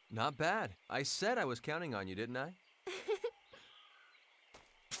 Not bad. I said I was counting on you, didn't I?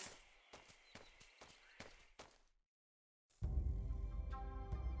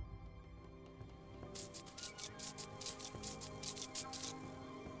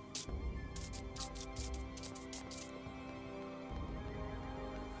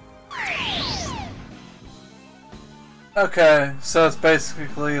 Okay, so it's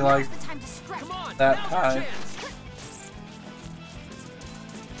basically like that time.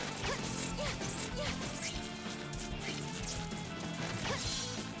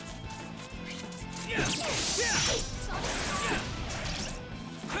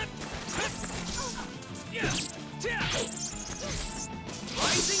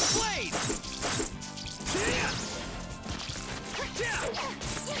 Rising blade.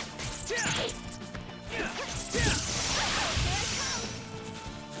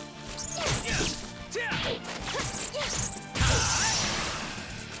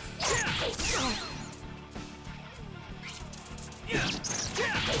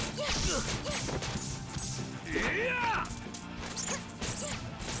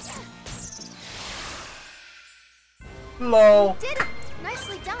 LOL. you did it!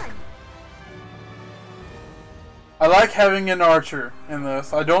 Nicely done. I like having an archer in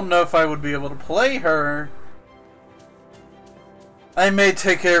this. I don't know if I would be able to play her. I may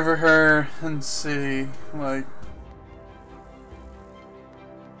take over her and see, like,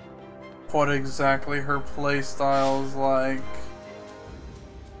 what exactly her playstyle is like.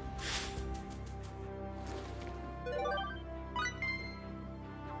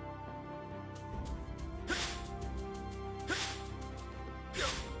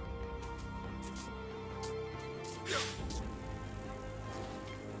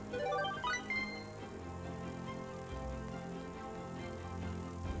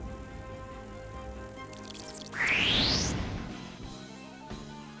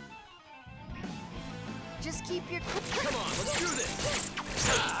 Just keep your cool. Come on, let's do this.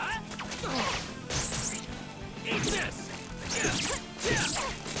 Eat this.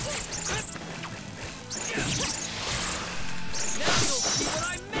 Now you'll see what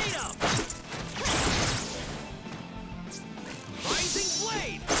I'm made of. Rising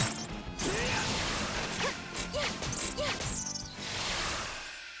blade.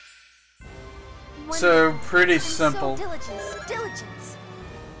 So pretty And simple. So diligence.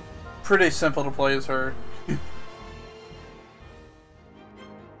 Pretty simple to play as her.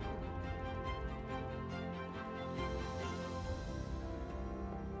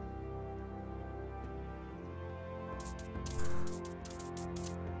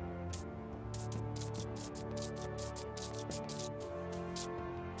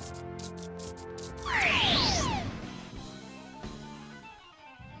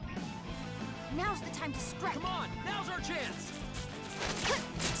 Now's the time to strike. Come on, now's our chance.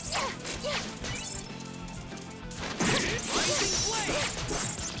 Rising blade.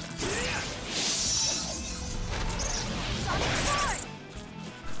 Sonic Sword!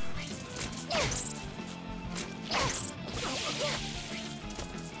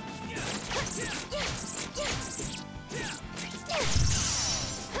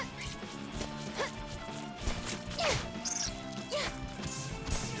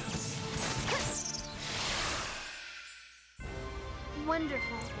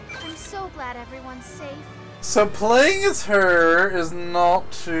 Wonderful. I'm so glad everyone's safe. So playing as her is not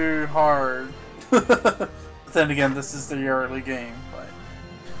too hard. But then again, this is the early game. But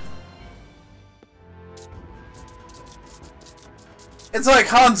it's like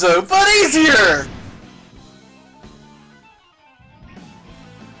Hanzo, but easier!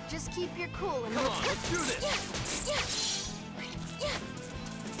 Just keep your cool and Come on, let's do this.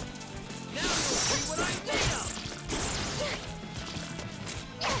 Now you'll see what I'm made of.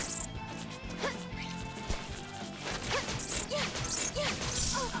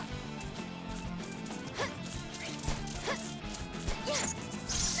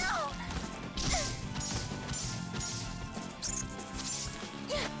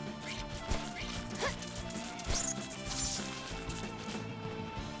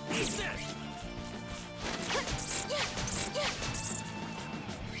 Eat this.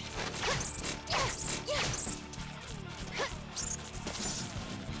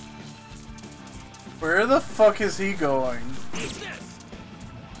 Where the fuck is he going? Eat this.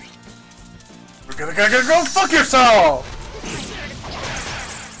 We're gonna go fuck yourself!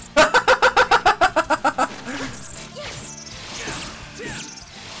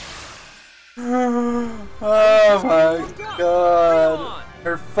 Oh my god.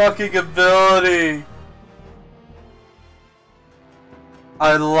 Her fucking ability.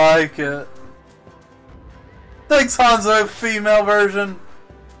 I like it. Thanks, Hanzo, female version.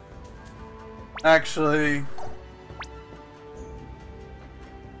 Actually...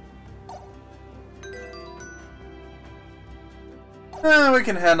 we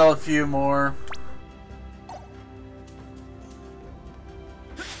can handle a few more.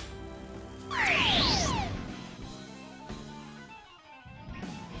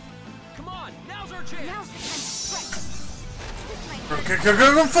 Come on, now's our chance. Now's the time to strike. Okay,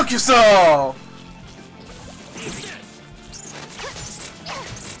 go fuck yourself!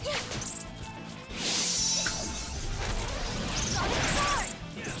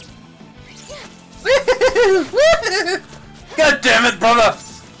 God damn it, brother!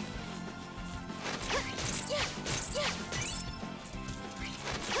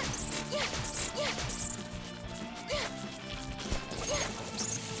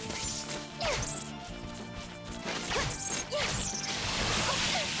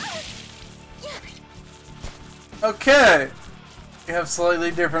 Okay, we have slightly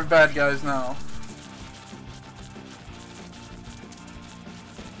different bad guys now.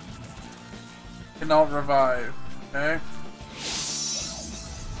 Cannot revive, okay?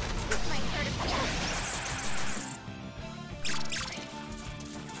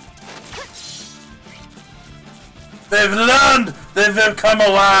 They've learned! They've become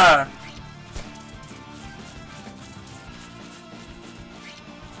aware!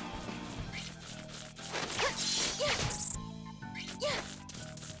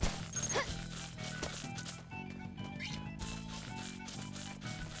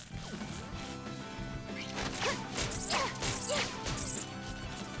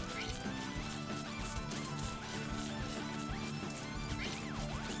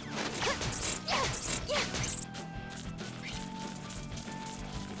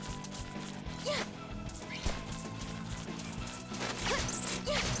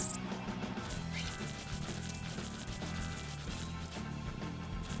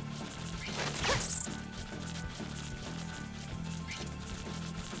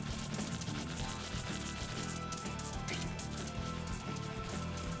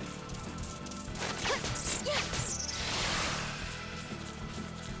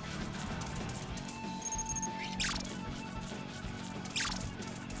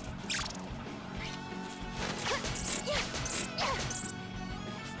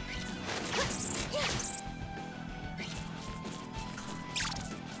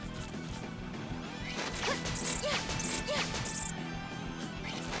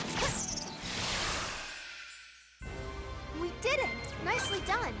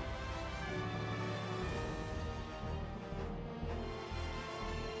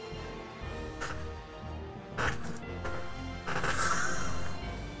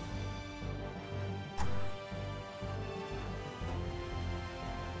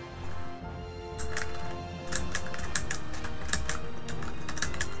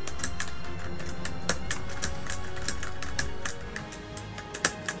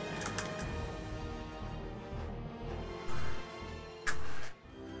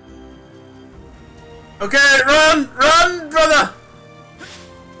 Okay, run! Run, brother!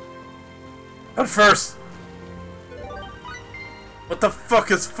 But first... What the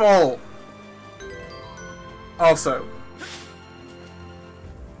fuck is full? Also...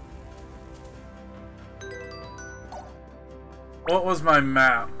 What was my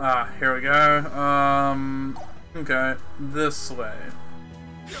map? Ah, here we go. Okay, this way.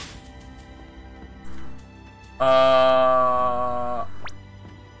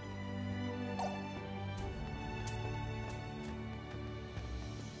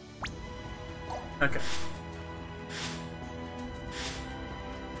 Okay.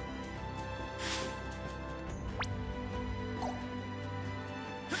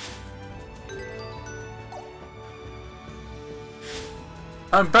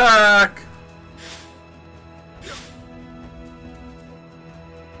 I'm back!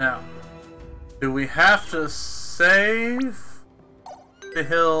 Now, do we have to save the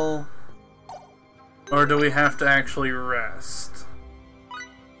hill, or do we have to actually rest?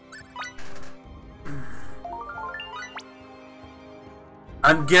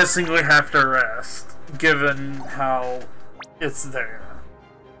 I'm guessing we have to rest, given how it's there.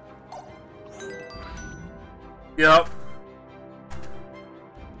 Yep.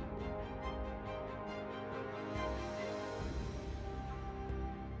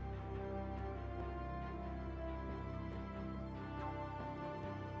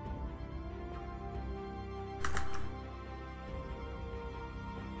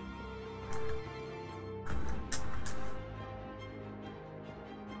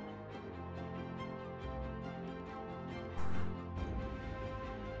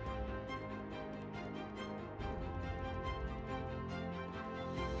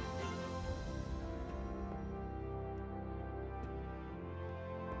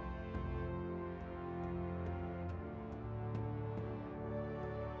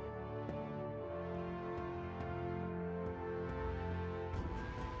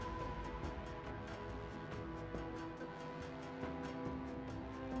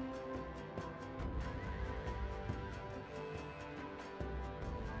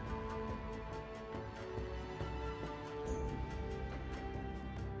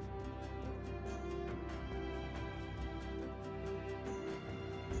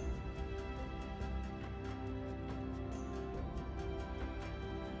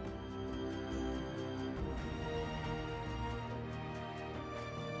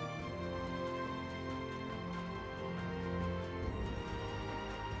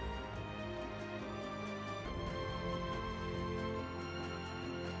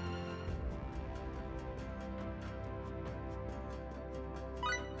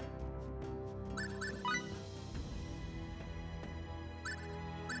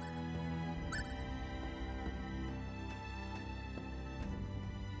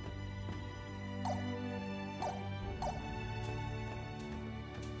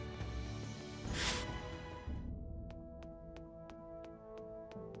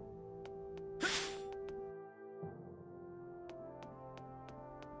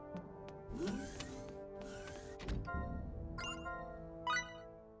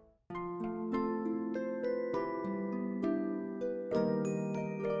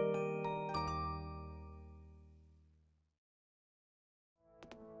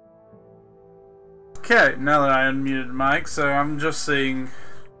 Okay, now that I unmuted Mike, so I'm just seeing...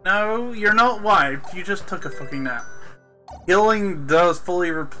 No, you're not wiped. You just took a fucking nap. Healing does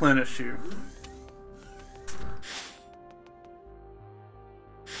fully replenish you.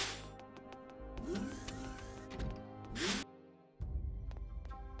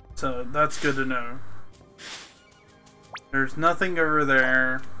 So, that's good to know. There's nothing over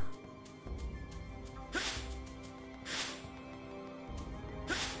there.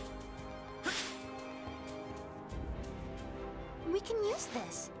 We can use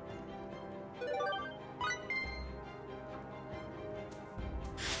this.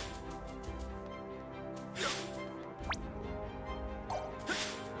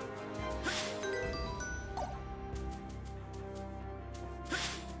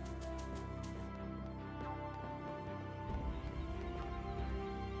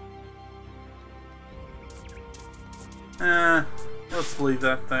 Let's leave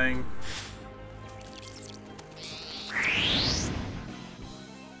that thing.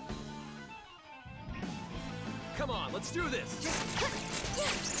 Come on, let's do this!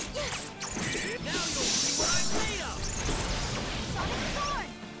 Now you'll see what I'm made of!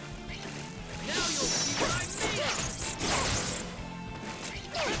 Now you'll see what I'm made of!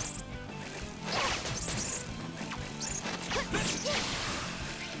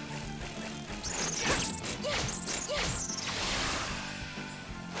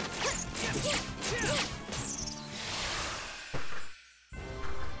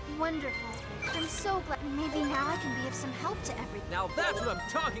 Wonderful. I'm so glad. Maybe now I can be of some help to everyone. Now that's what I'm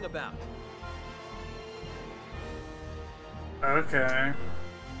talking about! Okay.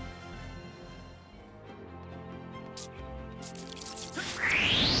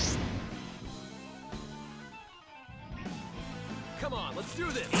 Come on, let's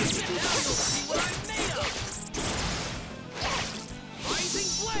do this! Now you'll see what I'm made of! Rising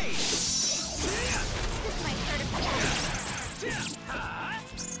Blade! This might hurt a bit.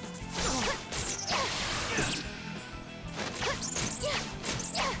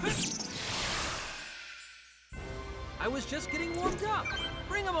 I was just getting warmed up!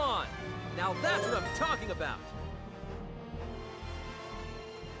 Bring 'em on! Now that's what I'm talking about!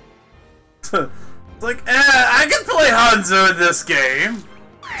 Like, I can play Hanzo in this game!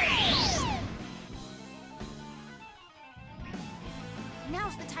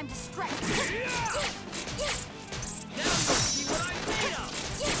 Now's the time to strike. Now you'll see what I'm made of!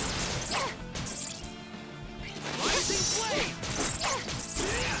 Rising Blade!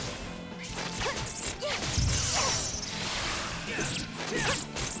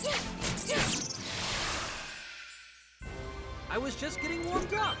 I was just getting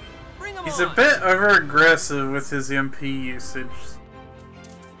warmed up! Bring 'em on! He's a bit over-aggressive with his MP usage.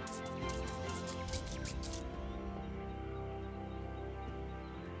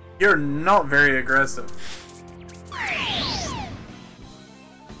 You're not very aggressive.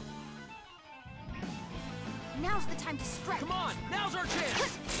 Now's the time to strike. Come on, now's our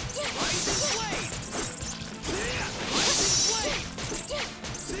chance! Rising Blade! Rising Blade!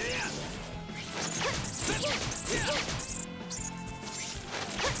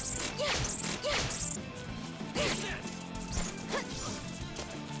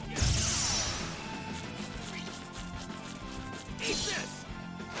 Eat this!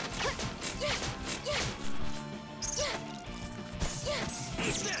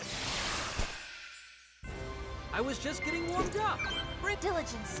 Eat this! I was just getting warmed up! Bring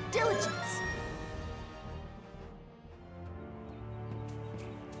diligence, diligence!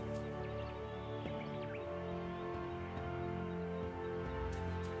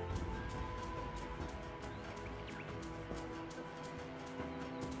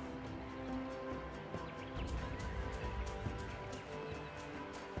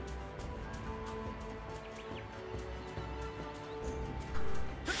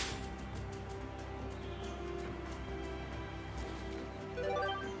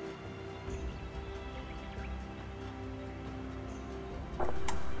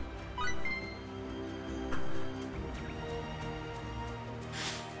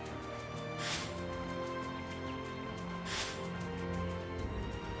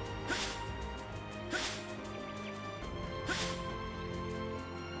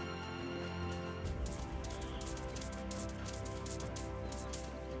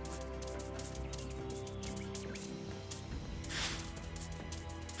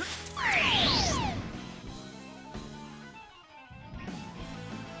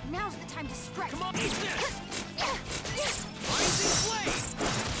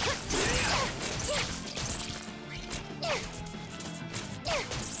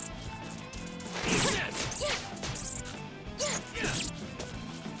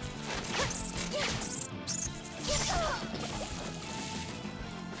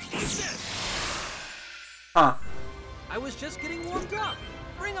 Huh. I was just getting warmed up.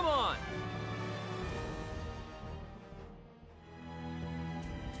 Bring them on.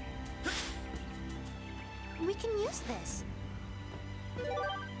 We can use this.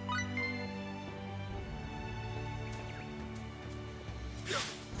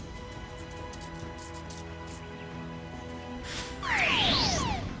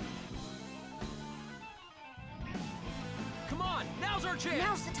 Come on, now's our chance.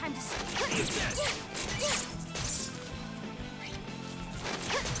 Now's the time to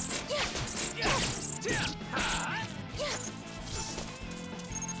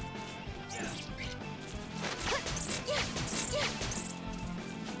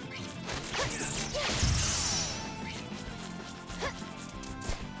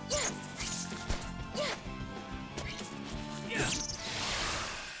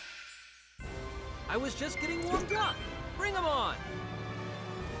I was just getting warmed up. Bring them on.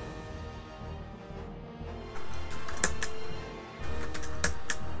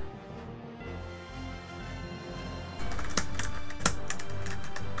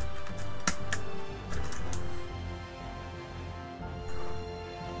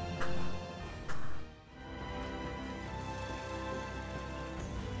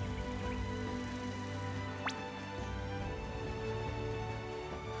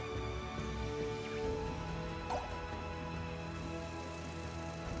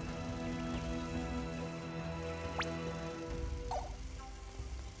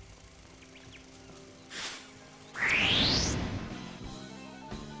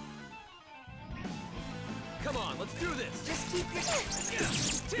 Come on, let's do this. Just keep your...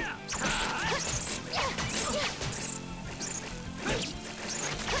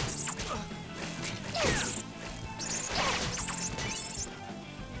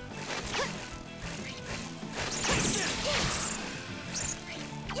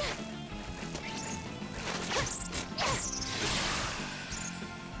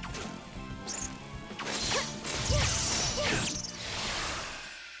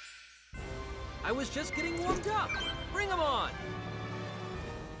 I was just getting warmed up. Bring them on.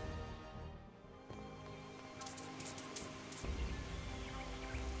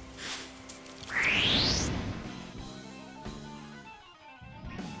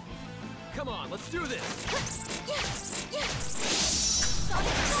 Come on, let's do this.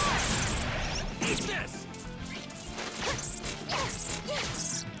 Eat this. Eat this.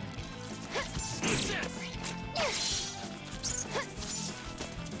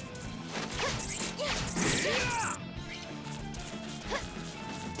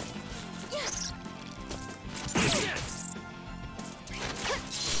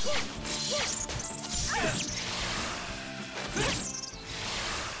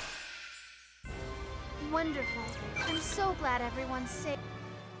 Wonderful. I'm so glad everyone's safe.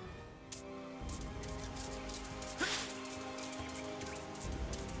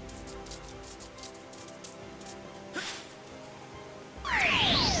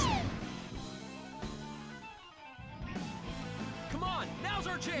 Come on, now's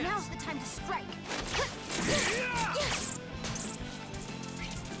our chance. Now's the time to strike.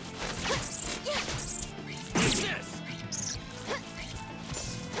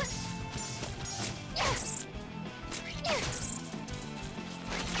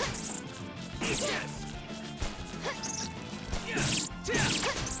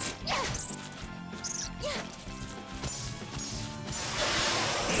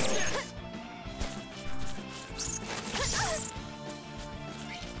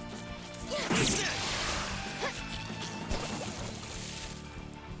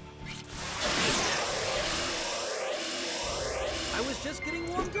 I was just getting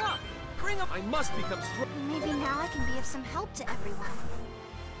warmed up. Bring up. I must become strong. Maybe now I can be of some help to everyone.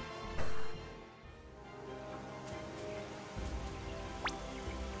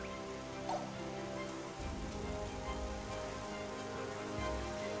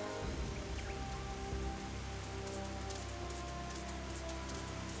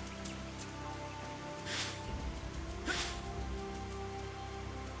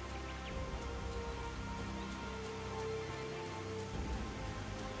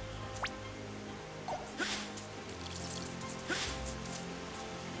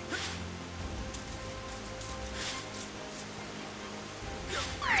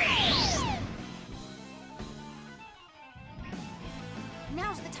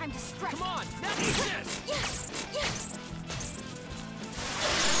 Now's the time to strike. Come on, now do this.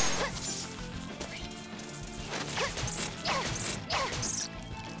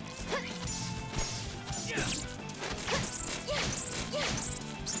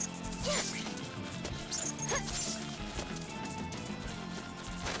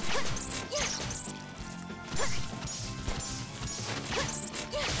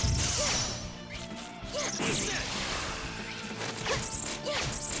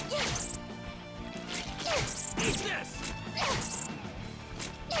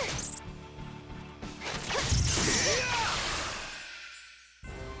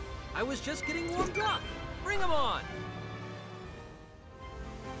 I was just getting warmed up. Bring them on!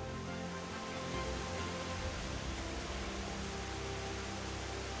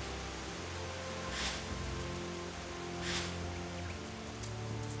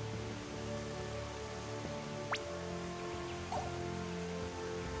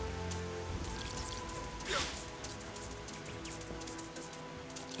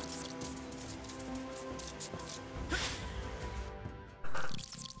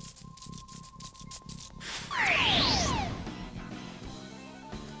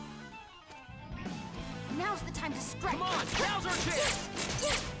 Now's the time to strike. Come on, now's our chance!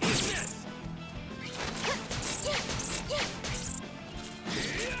 Yes!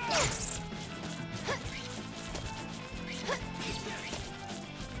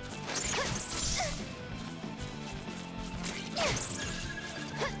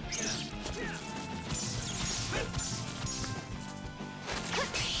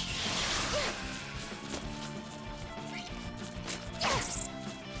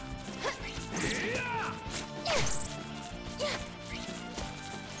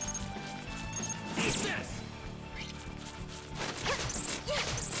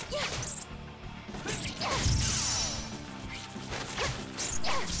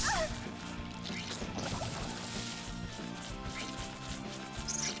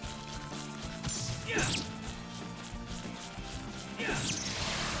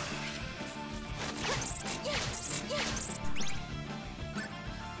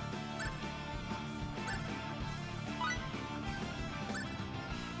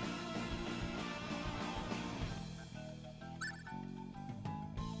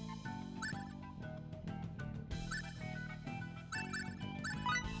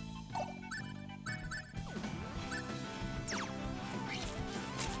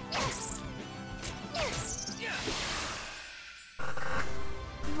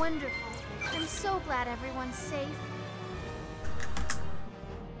 Wonderful. I'm so glad everyone's safe.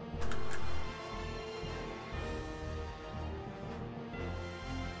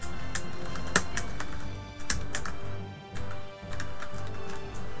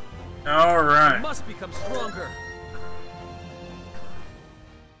 All right. We must become stronger.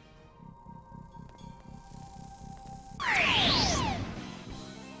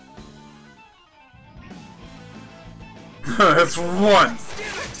 That's one.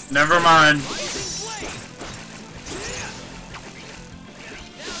 Never mind.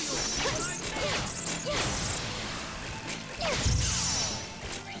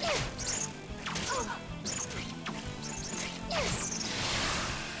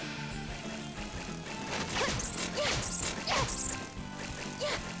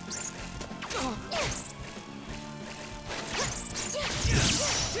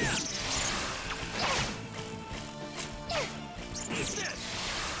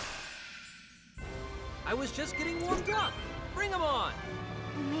 I was just getting warmed up. Bring them on!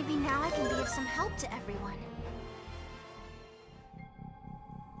 Maybe now I can be of some help to everyone.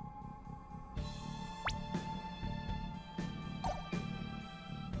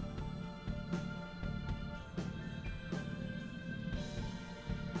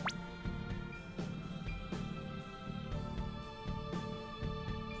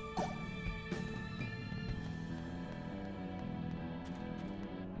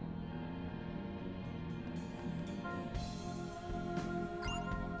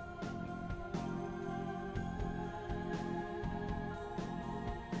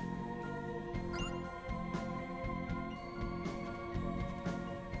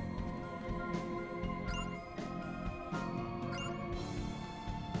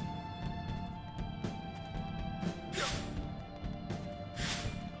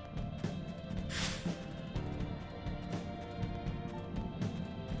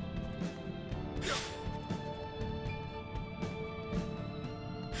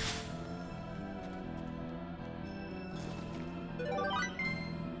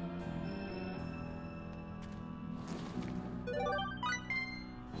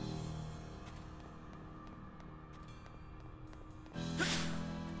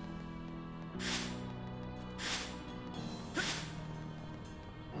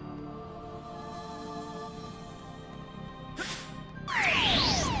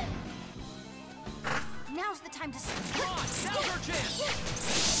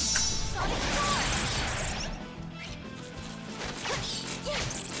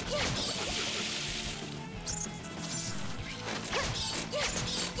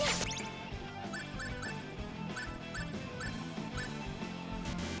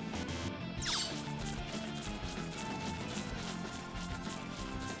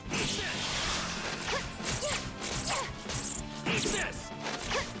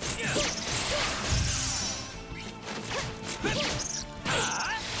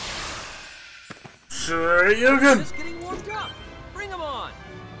 Ryugen! Just getting warmed up. Bring him on.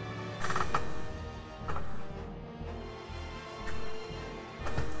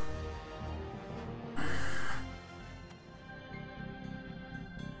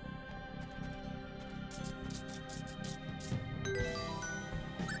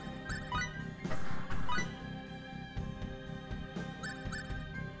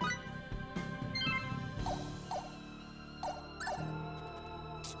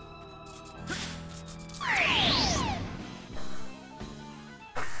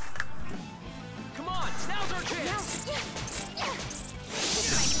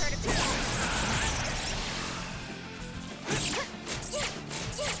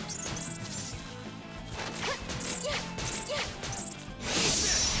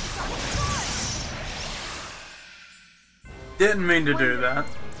 Didn't mean to do that.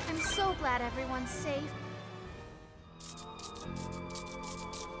 I'm so glad everyone's safe.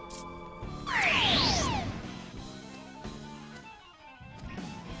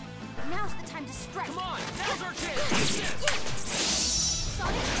 Now's the time to strike. Come on, now's our chance.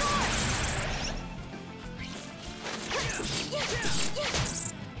 Sonic Charge.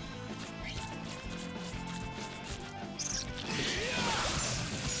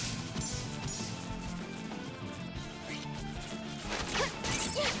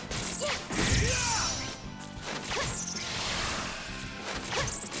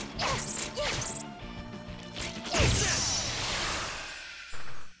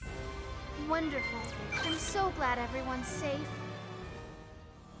 Wonderful. I'm so glad everyone's safe.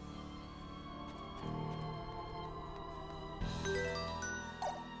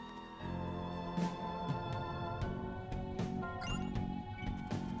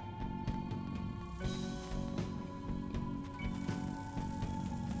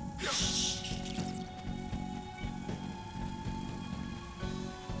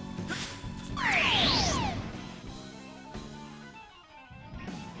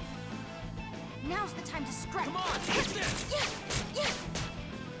 Now's the time to strike. Come on, hit this!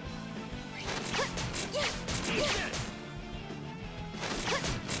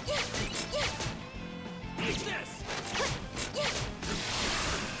 Hit this!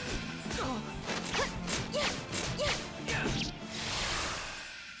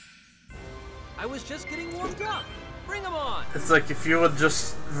 I was just getting warmed up. Bring him on. It's like if you would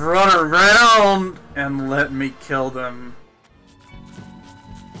just run around and let me kill them.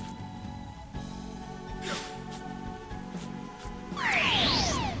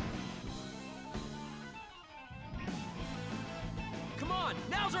 Come on,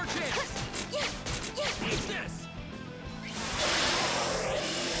 now's our chance. Eat this.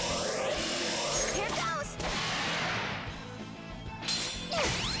 Here goes.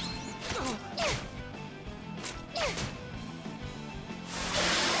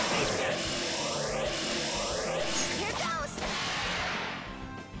 Here goes.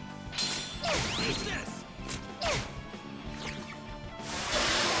 Eat this.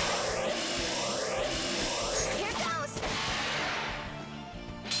 Here goes. Here I come.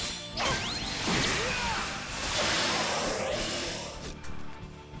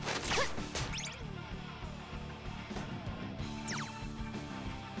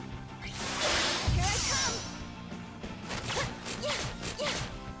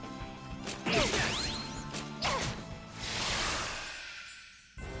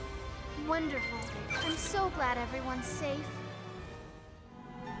 Wonderful. I'm so glad everyone's safe.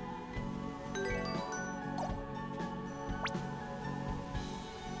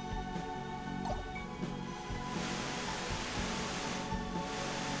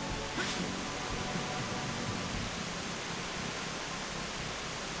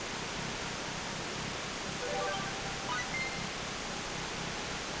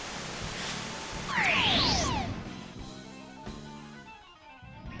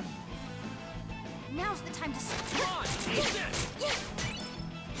 Now's the time to strike. Come on, eat this.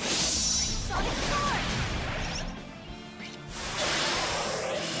 Sonic Charge.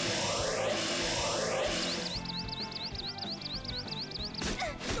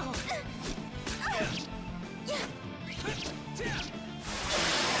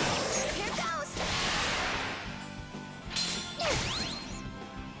 Here goes.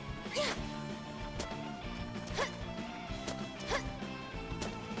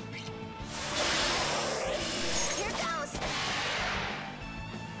 Here goes.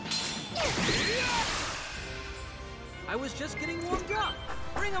 I was just getting warmed up.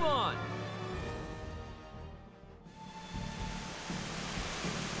 Bring him on.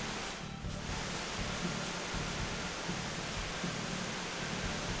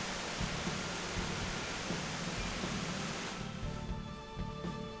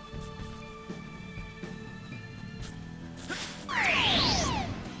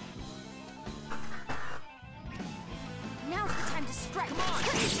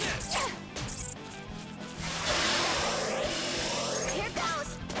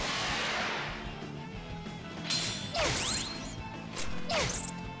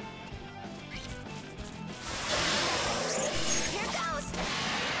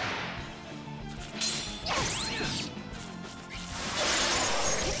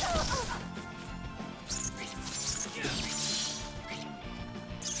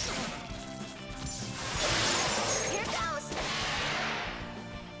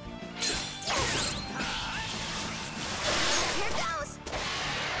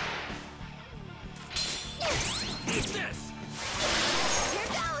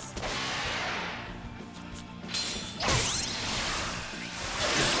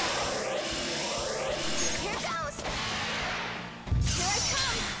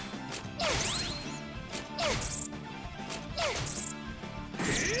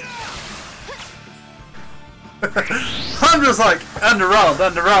 I'm just like, underwhelmed.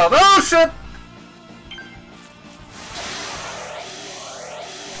 Oh shit!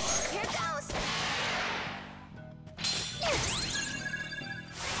 Here goes.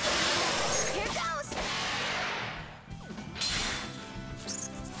 Here goes.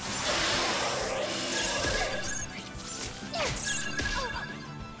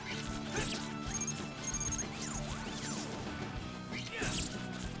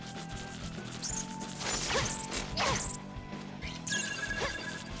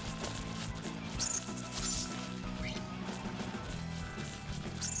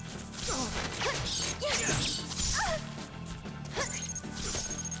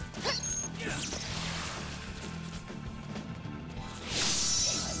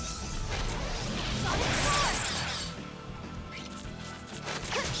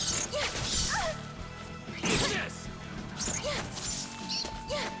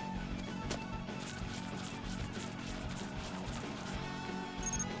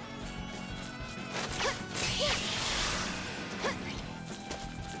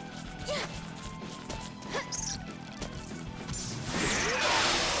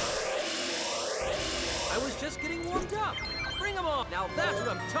 Now that's what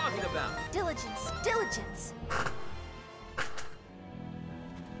I'm talking about! Diligence, diligence.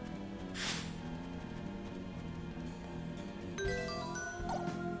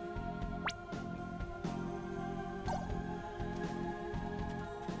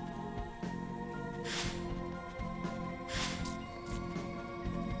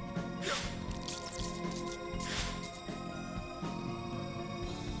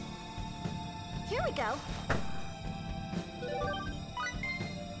 Here we go.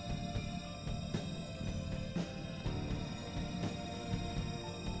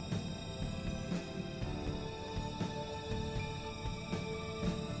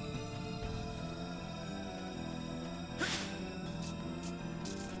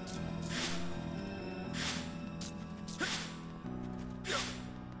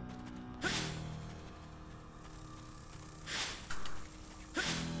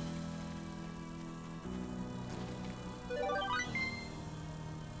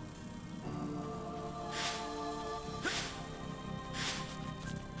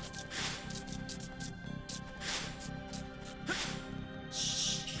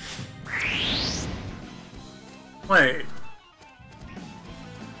 Wait.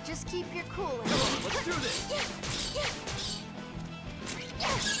 Just keep your cool. Come on, let's do this.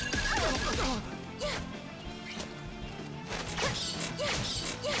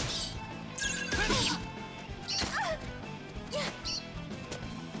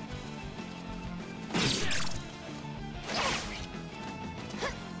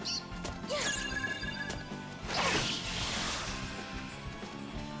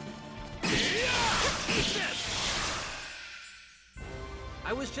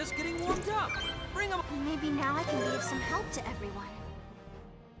 I was just getting warmed up. Bring them. Maybe now I can be of some help to everyone.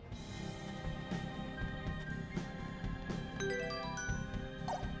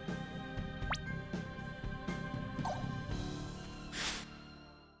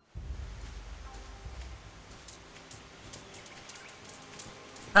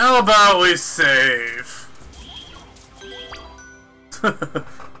 How about we save?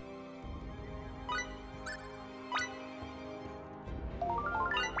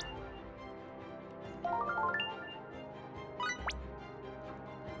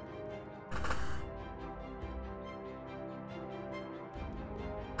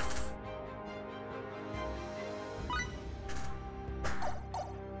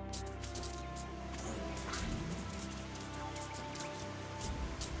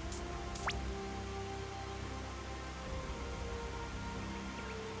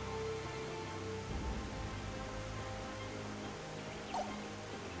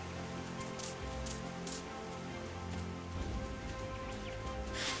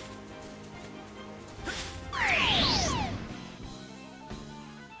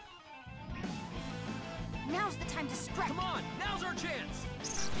 Now's the time to strike. Come on, now's our chance.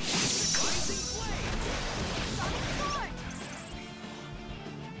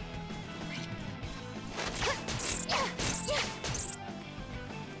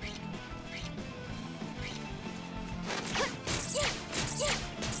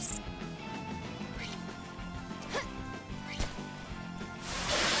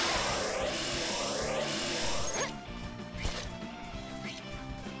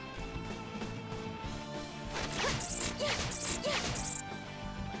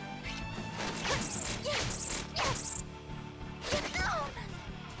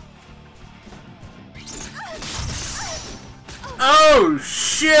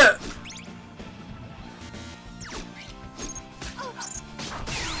 shit!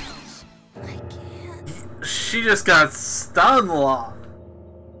 She just got stun locked.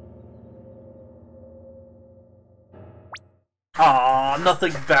 Aw,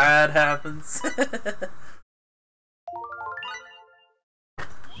 nothing bad happens.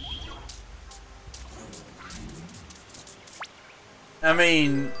 I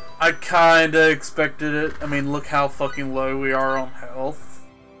mean, I kinda expected it. I mean, look how fucking low we are on health.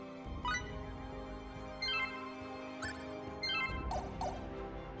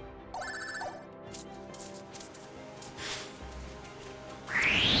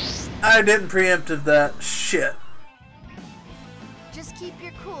 I didn't preemptive that shit. Just keep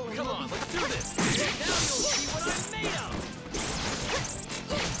your cool and Come we'll on, be let's do this. Now you'll see what I'm made of.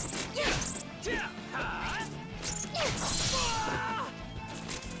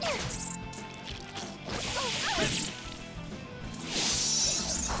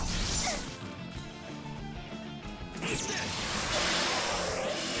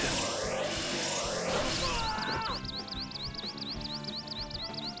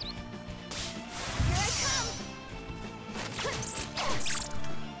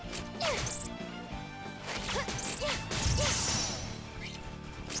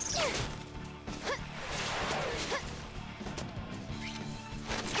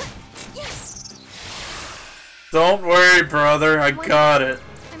 Don't worry, brother. I got it.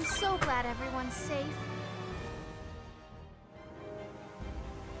 I'm so glad everyone's safe.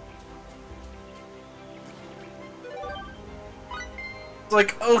 It's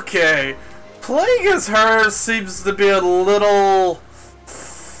like, okay, playing as her seems to be a little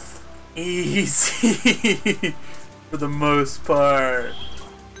easy for the most part.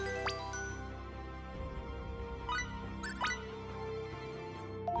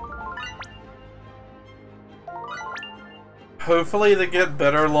 Hopefully they get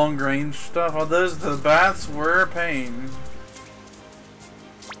better long-range stuff. Oh, the bats were a pain.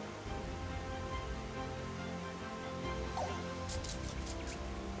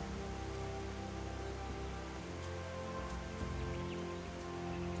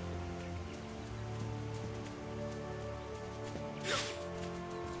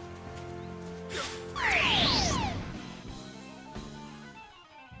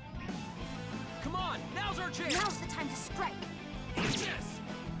 Come on, now's our chance. Now's the time to strike.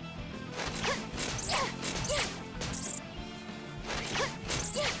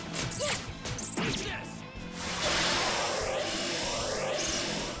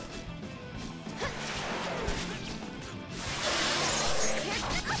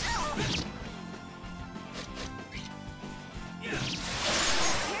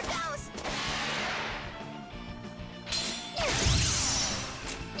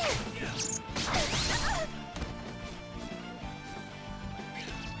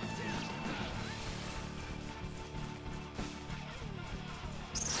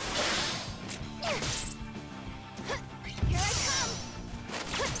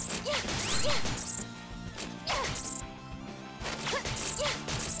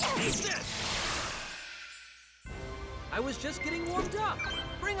 I was just getting warmed up.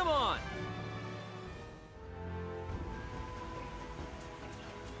 Bring 'em on.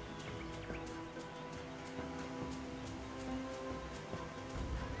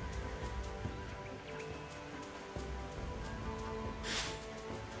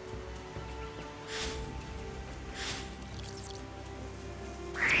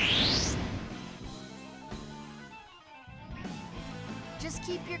 Just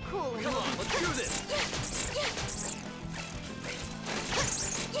keep your cool and Come on, let's do this.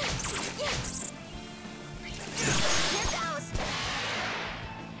 Here goes.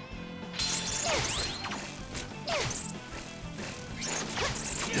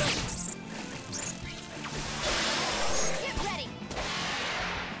 Get ready.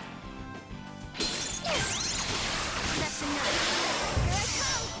 That's enough. Here I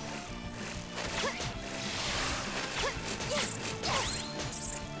come.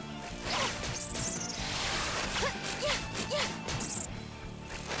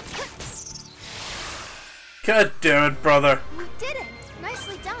 God damn it, brother. We did it.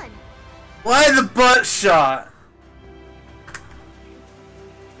 Nicely done. Why the butt shot?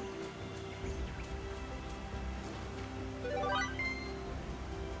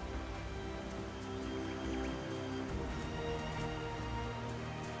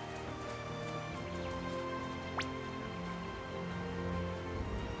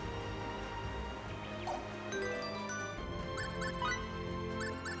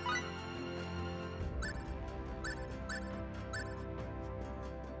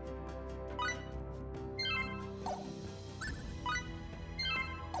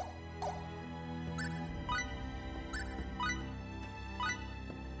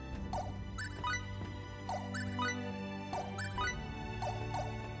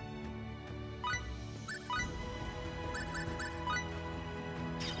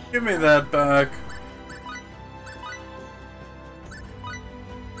 Give me that back.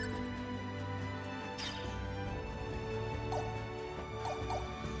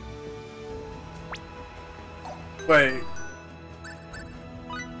 Wait.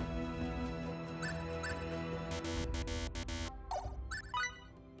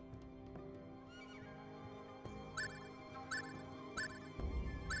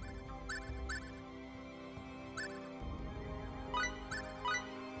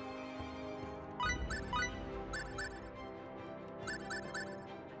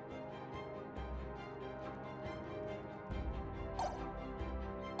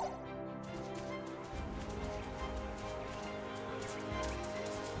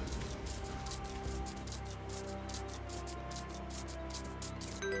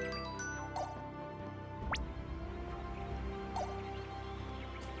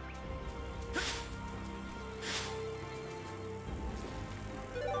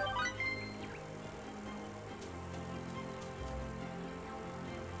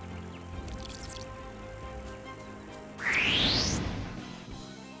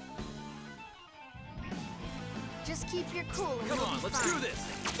 Just keep your cool and Come you'll on, be let's fine. do this.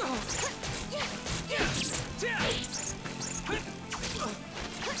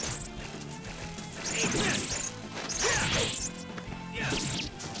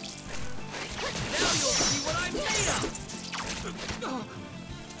 Now you'll see what I'm made of.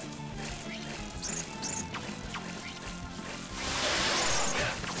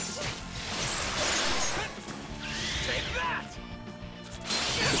 Take that.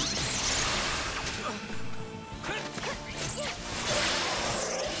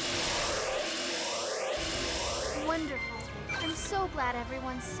 Wonderful. I'm so glad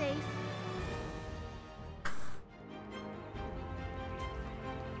everyone's safe.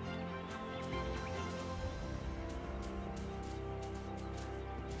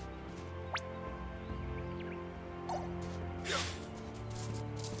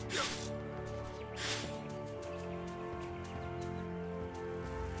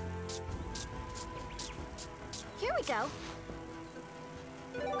 Here we go.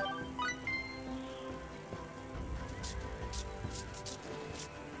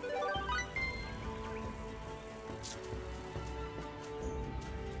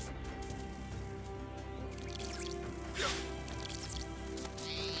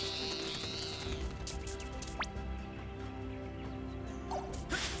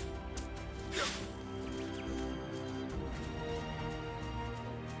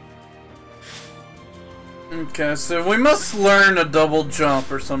 Okay, so we must learn a double jump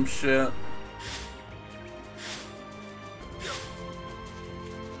or some shit.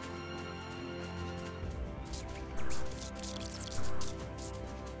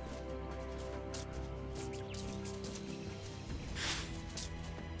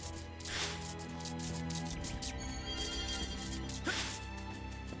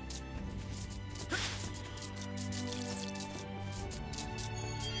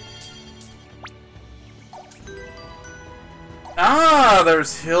 Ah,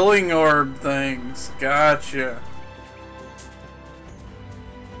 there's healing orb things. Gotcha.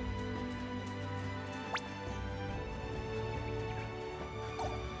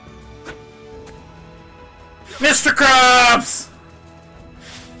 Mr. Krabs!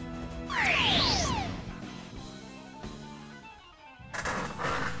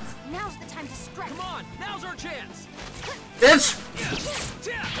 Now's the time to stretch. Come on, now's our chance. Bitch!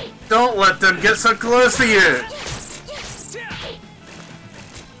 Don't let them get so close to you!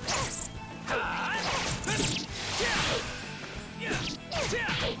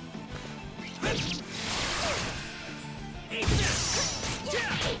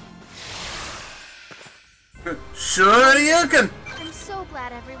 Sure you can! I'm so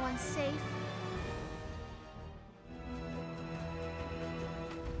glad everyone's safe.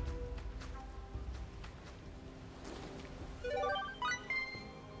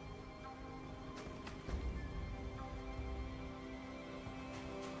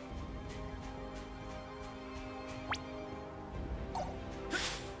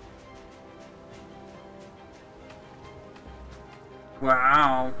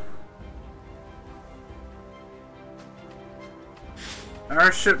 Wow.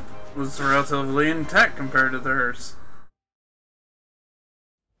 Our ship was relatively intact compared to theirs.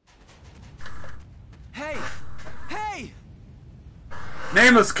 Hey! Hey!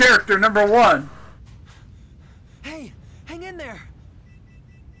 Nameless character number 1. Hey! Hang in there!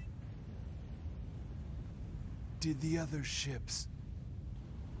 Did the other ships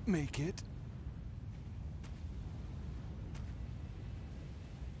make it?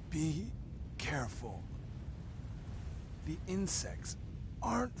 Be careful. The insects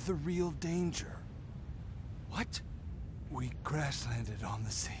aren't the real danger. What? We crash-landed on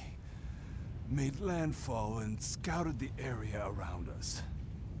the sea, made landfall, and scouted the area around us.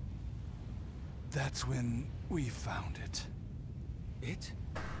 That's when we found it. It?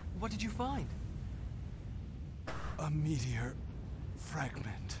 What did you find? A meteor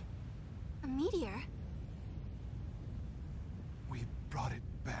fragment. A meteor? We brought it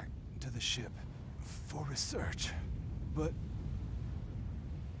back to the ship for research, but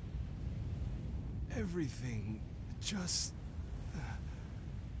everything just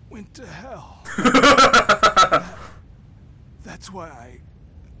went to hell. That's why I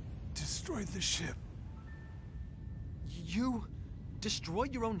destroyed the ship. You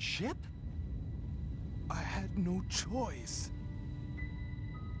destroyed your own ship? I had no choice.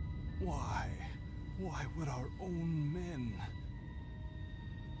 Why? Why would our own men?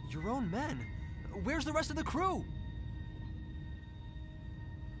 Your own men? Where's the rest of the crew?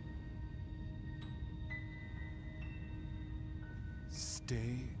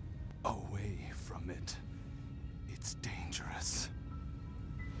 Stay away from it. It's dangerous.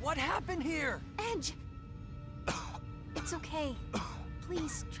 What happened here? Edge! It's okay.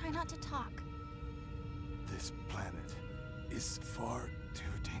 Please, try not to talk. This planet is far too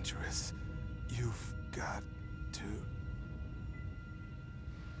dangerous. You've got to...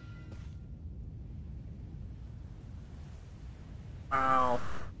 Ow.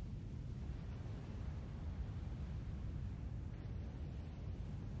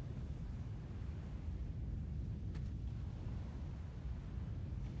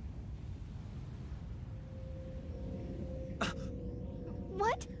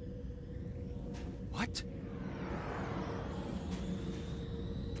 What? What?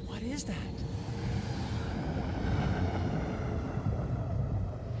 What is that?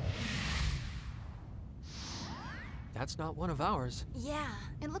 That's not one of ours. Yeah,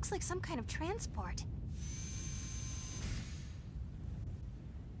 it looks like some kind of transport.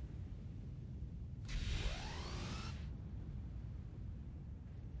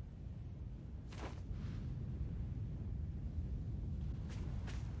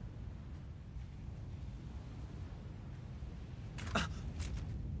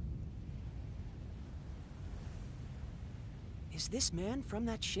 Is this man from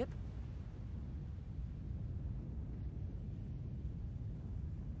that ship?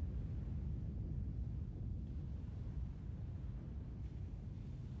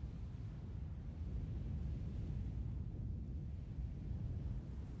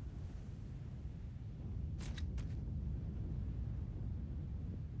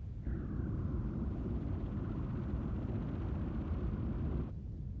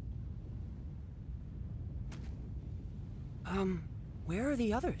 Where are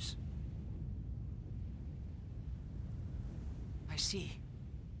the others? I see.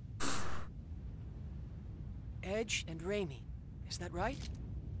 Edge and Raimi, is that right?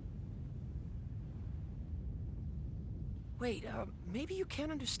 Wait, maybe you can't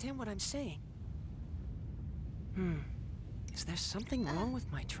understand what I'm saying. Is there something wrong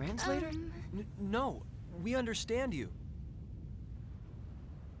with my translator? No, we understand you.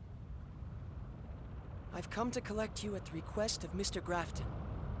 I've come to collect you at the request of Mr. Grafton.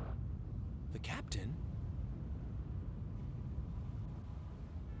 The captain?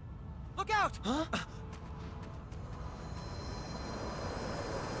 Look out! Huh?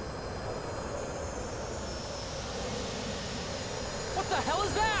 What the hell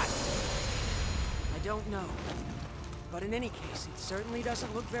is that? I don't know. But in any case, it certainly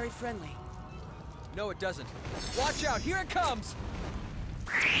doesn't look very friendly. No, it doesn't. Watch out, here it comes!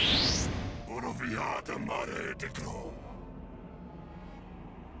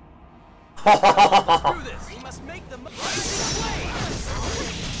 Let's do this! We must make the rising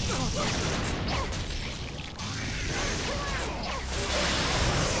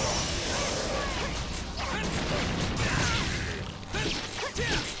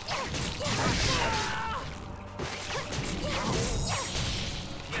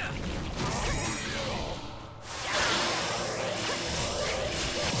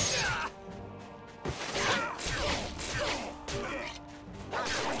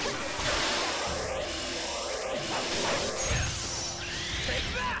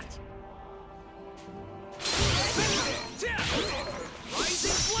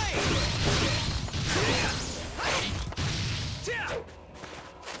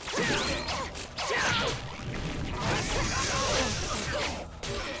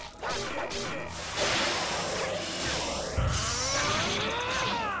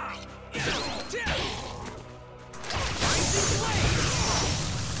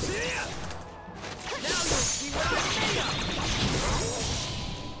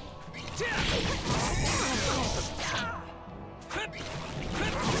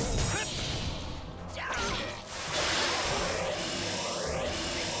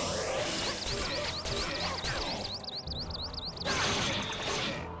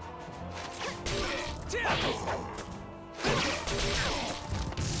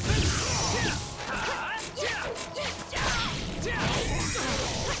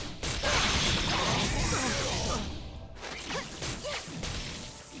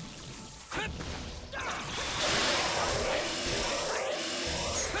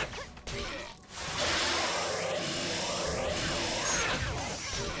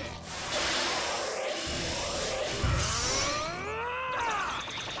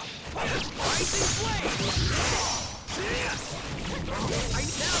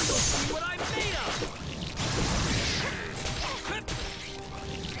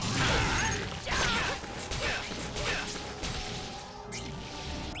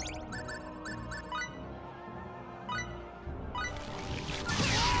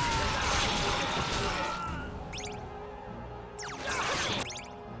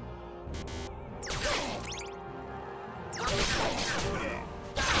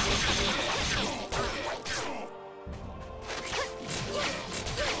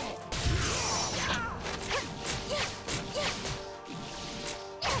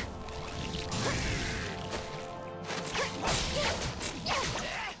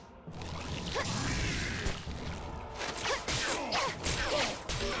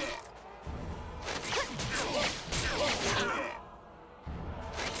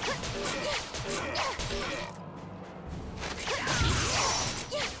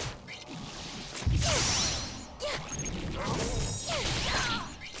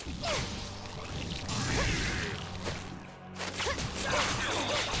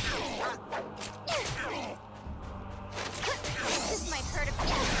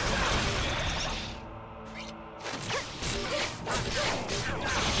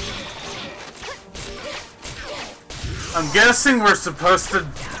I'm guessing we're supposed to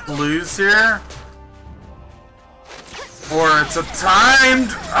lose here. Or it's a timed...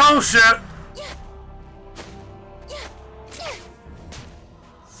 Oh shit!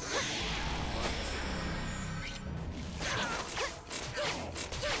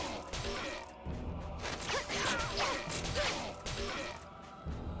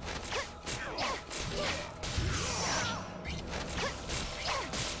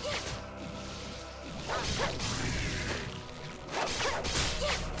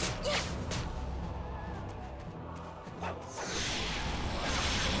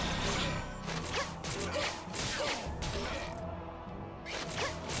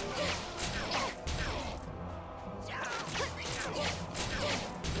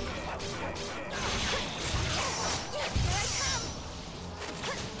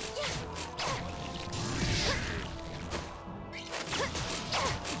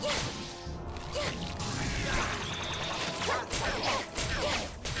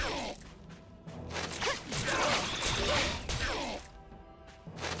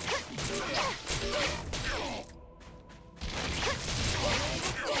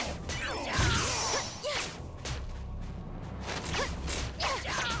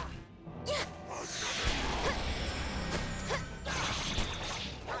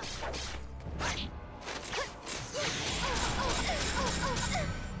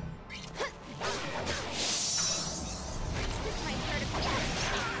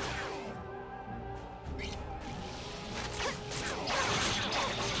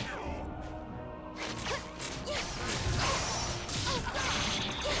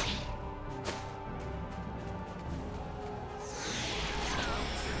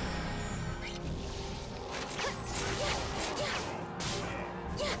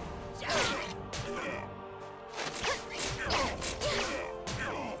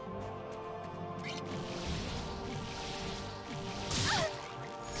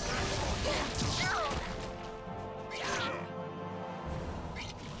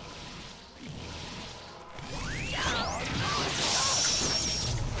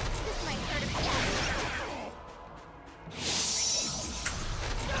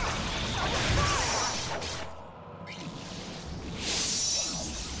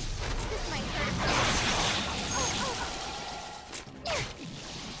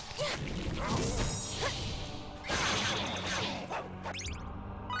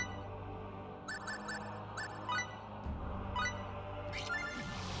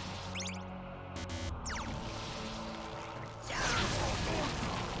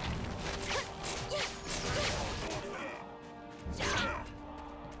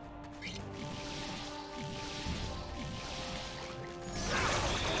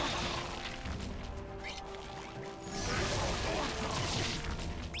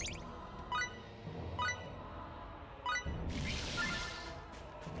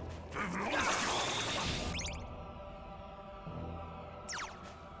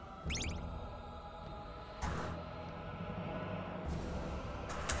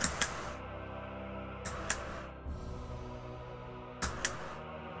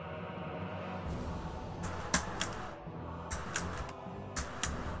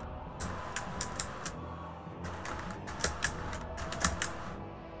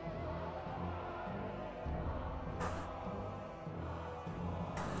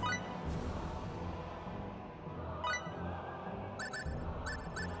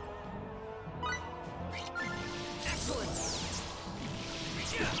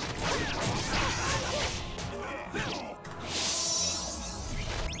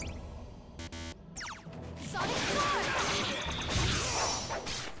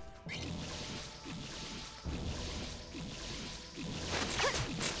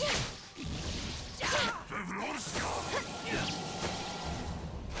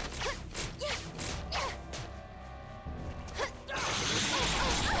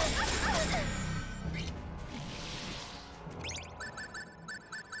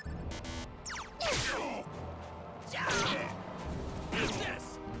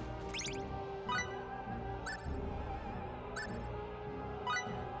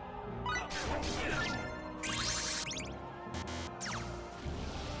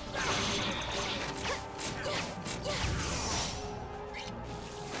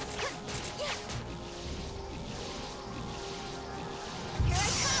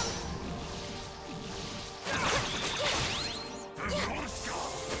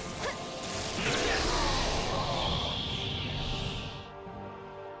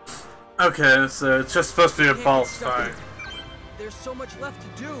 Okay, so it's just supposed to be a boss fight. There's so much left to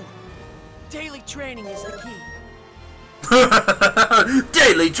do. Daily training is the key.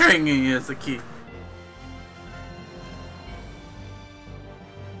 Daily training is the key.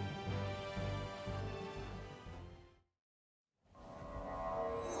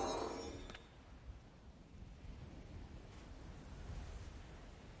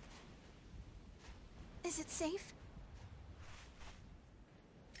 Is it safe?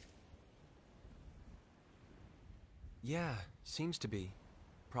 Yeah, seems to be.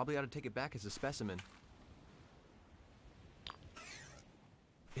 Probably ought to take it back as a specimen.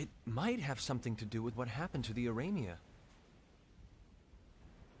 It might have something to do with what happened to the Aramia.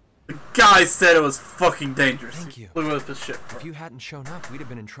 The guy said it was fucking dangerous. Thank you. Look at this shit. If you hadn't shown up, we'd have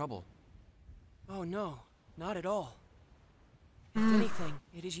been in trouble. Oh no, not at all. If anything,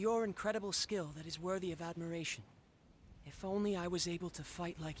 it is your incredible skill that is worthy of admiration. If only I was able to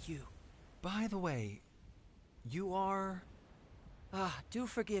fight like you. By the way, you are... Ah, do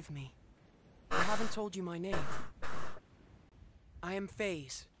forgive me. I haven't told you my name. I am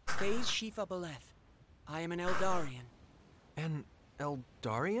Phase. Phase Shifa Beleth. I am an Eldarian. An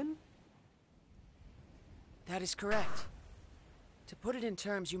Eldarian? That is correct. To put it in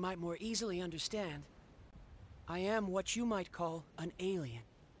terms you might more easily understand, I am what you might call an alien.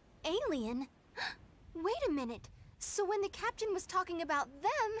 Alien? Wait a minute. So when the captain was talking about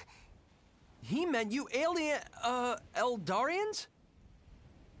them... He meant you Eldarians?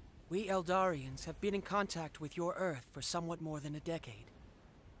 We Eldarians have been in contact with your Earth for somewhat more than a decade.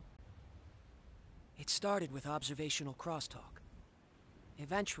 It started with observational crosstalk.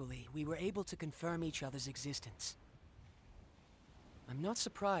 Eventually, we were able to confirm each other's existence. I'm not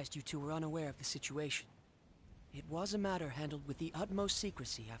surprised you two were unaware of the situation. It was a matter handled with the utmost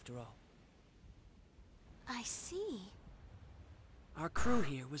secrecy, after all. I see. Our crew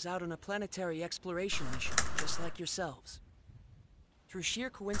here was out on a planetary exploration mission, just like yourselves. Through sheer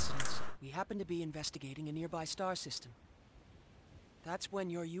coincidence, we happened to be investigating a nearby star system. That's when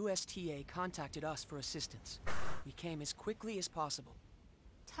your USTA contacted us for assistance. We came as quickly as possible.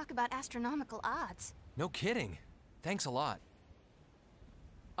 Talk about astronomical odds. No kidding. Thanks a lot.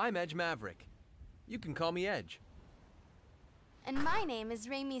 I'm Edge Maverick. You can call me Edge. And my name is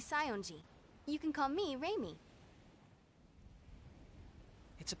Reimi Sayonji. You can call me Reimi.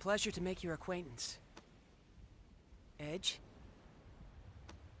 It's a pleasure to make your acquaintance. Edge?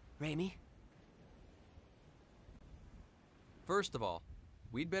 Reimi? First of all,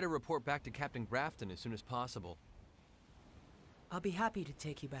 we'd better report back to Captain Grafton as soon as possible. I'll be happy to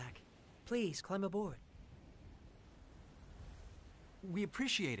take you back. Please, climb aboard. We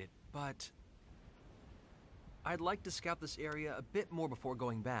appreciate it, but... I'd like to scout this area a bit more before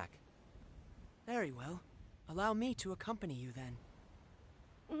going back. Very well. Allow me to accompany you then.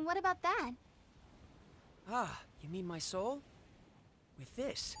 What about that? Ah, you mean my soul? With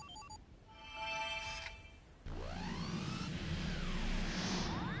this.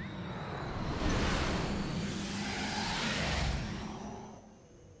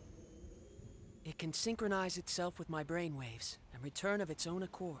 It can synchronize itself with my brainwaves and return of its own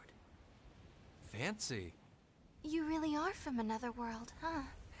accord. Fancy. You really are from another world,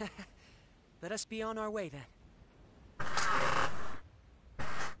 huh? Let us be on our way then.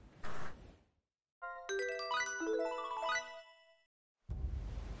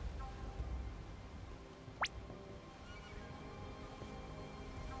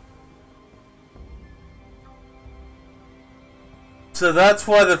 So that's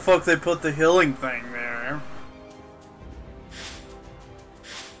why the fuck they put the healing thing there.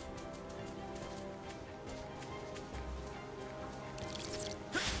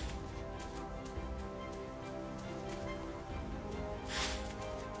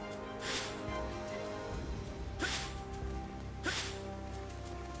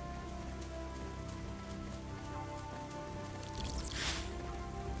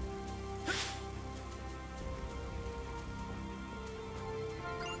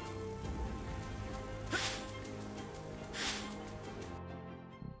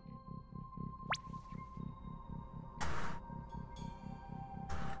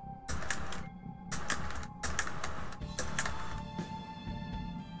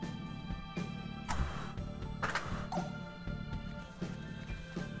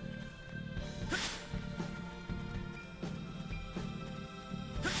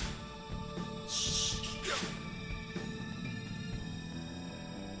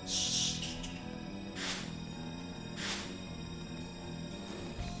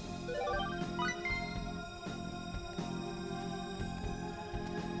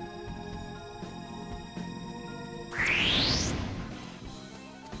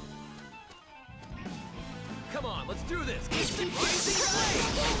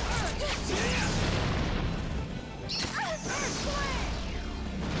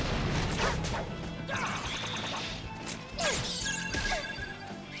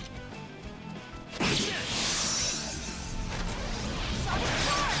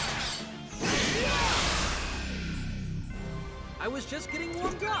 I was just getting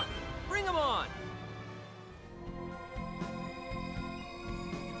warmed up. Bring 'em on.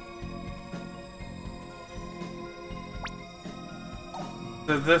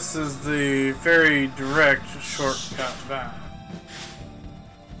 So this is the very direct shortcut back.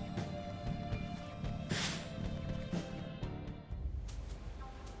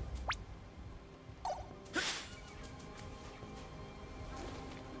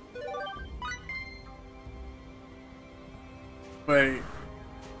 Wait.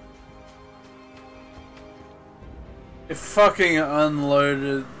 It fucking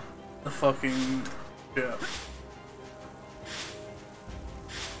unloaded the fucking ship.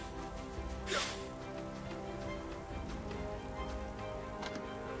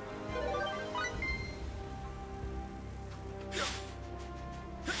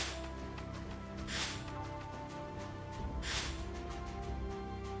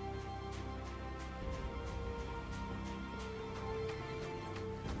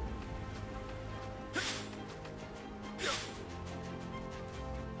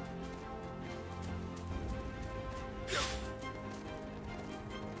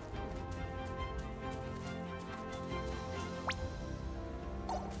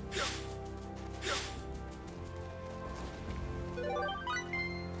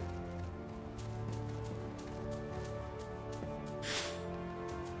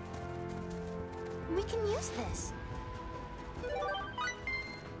 We can use this.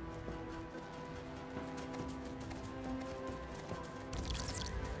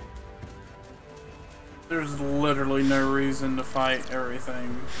 There's literally no reason to fight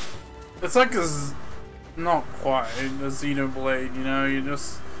everything. It's like not quite a Xenoblade, you know? You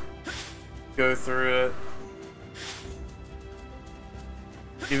just go through it.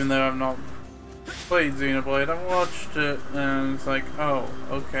 Even though I've not played Xenoblade, I've watched it and it's like, oh,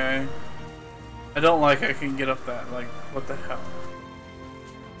 okay. I don't like I can get up that, like, what the hell?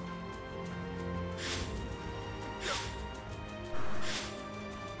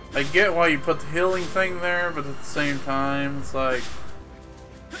 I get why you put the healing thing there, but at the same time, it's like,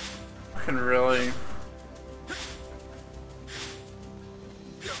 I can really...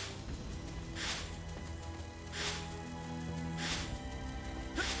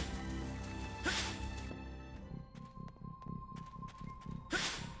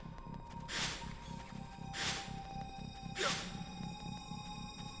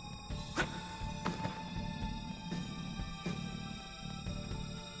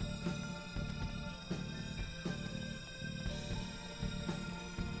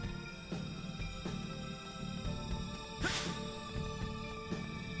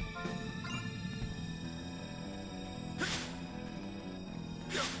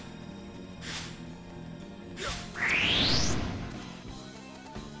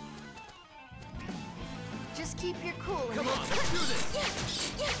 Just keep your cool. Come on, let's do this!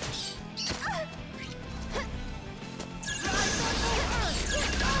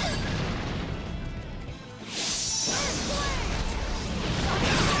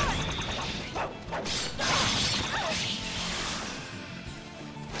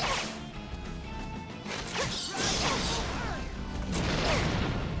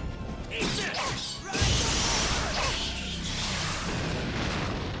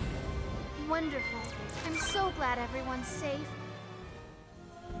 Wonderful. I'm so glad everyone's safe.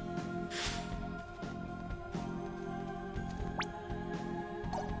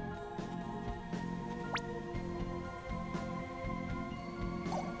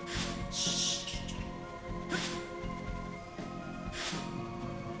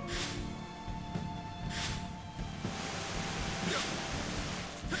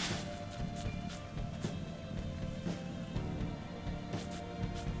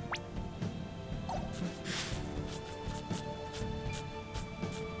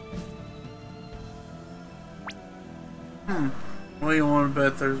 What do you want to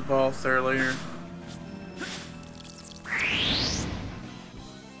bet there's a boss there later?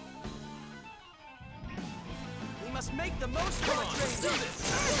 We must make the most of it. Let's do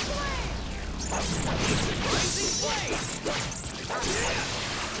this! Rising Blade!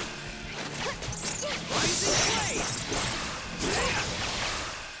 Rising Blade!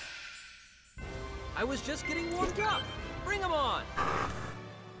 I was just getting warmed up. Bring 'em on.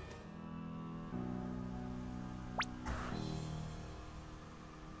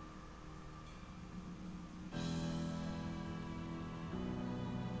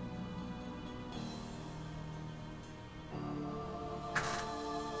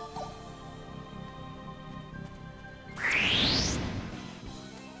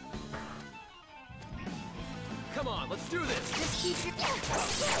 Come on, let's do this. Just keep your...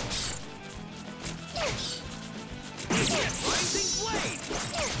 Rising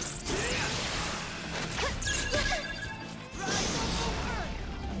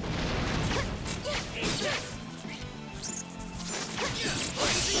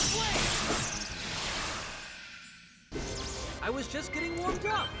was just getting warmed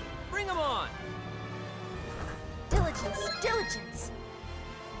up. Bring them on! Diligence, diligence.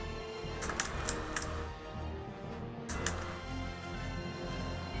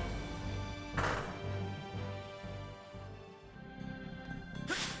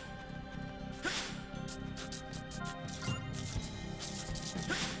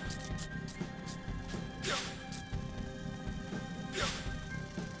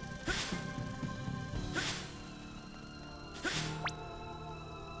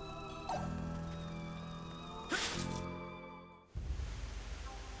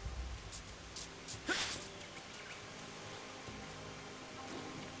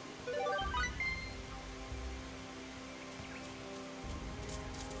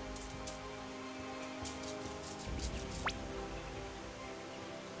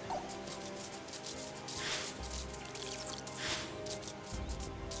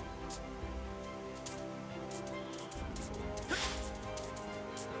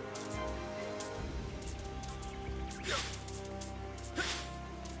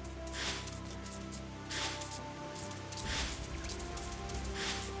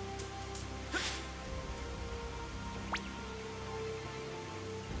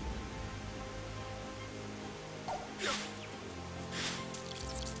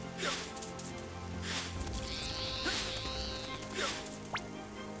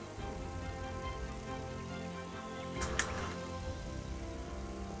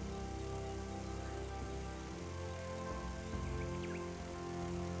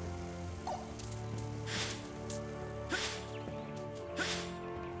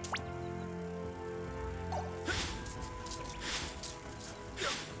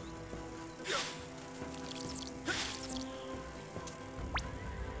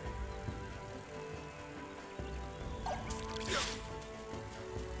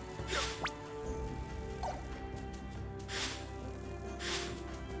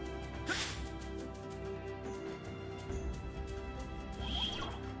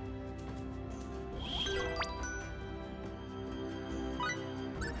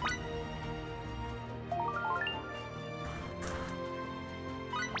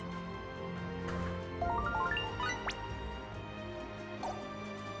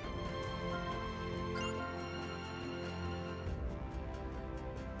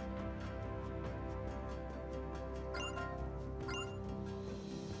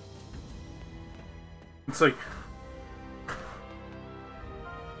 It's like...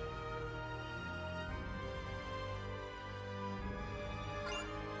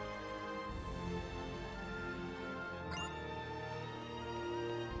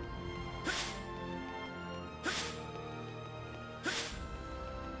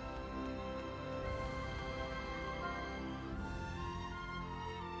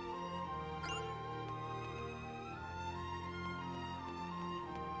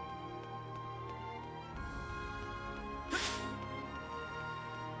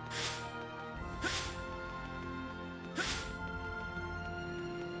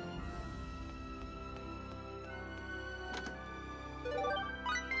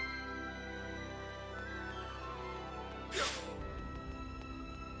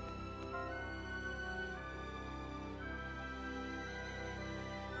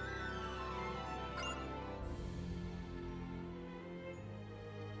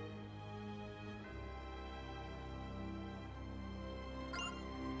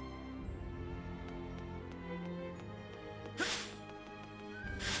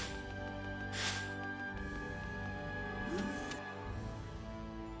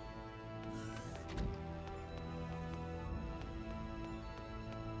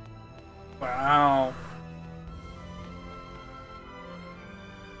 Wow.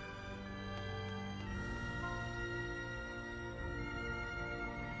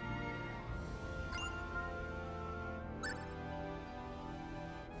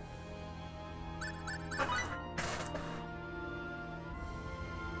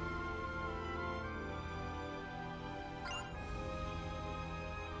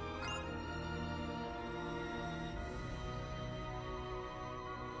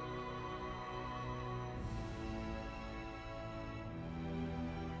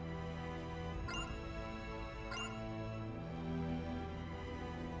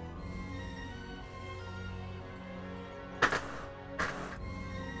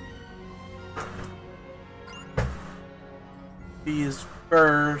 He is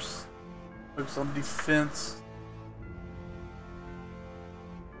first. Looks on defense.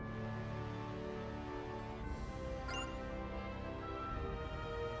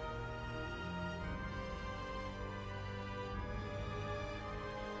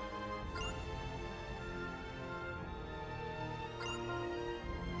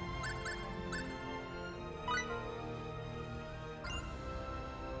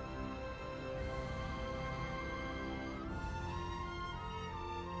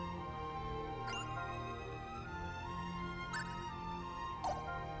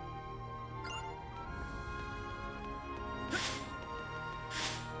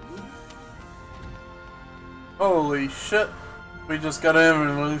 Holy shit. We just got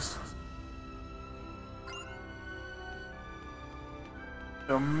in loose.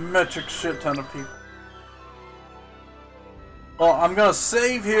 A metric shit ton of people. Well, I'm gonna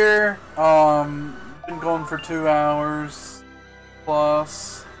save here. Been going for 2 hours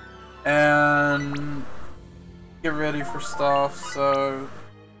plus, and get ready for stuff. So,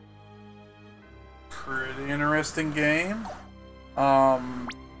 pretty interesting game.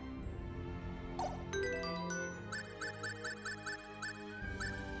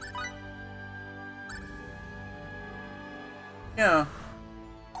 Yeah.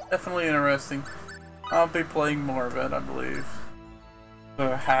 Definitely interesting. I'll be playing more of it, I believe.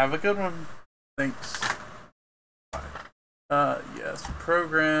 So have a good one. Thanks. Yes,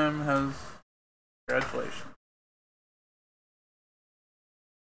 program has... Congratulations.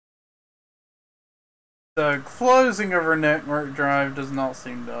 The closing of our network drive does not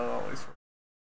seem to always work.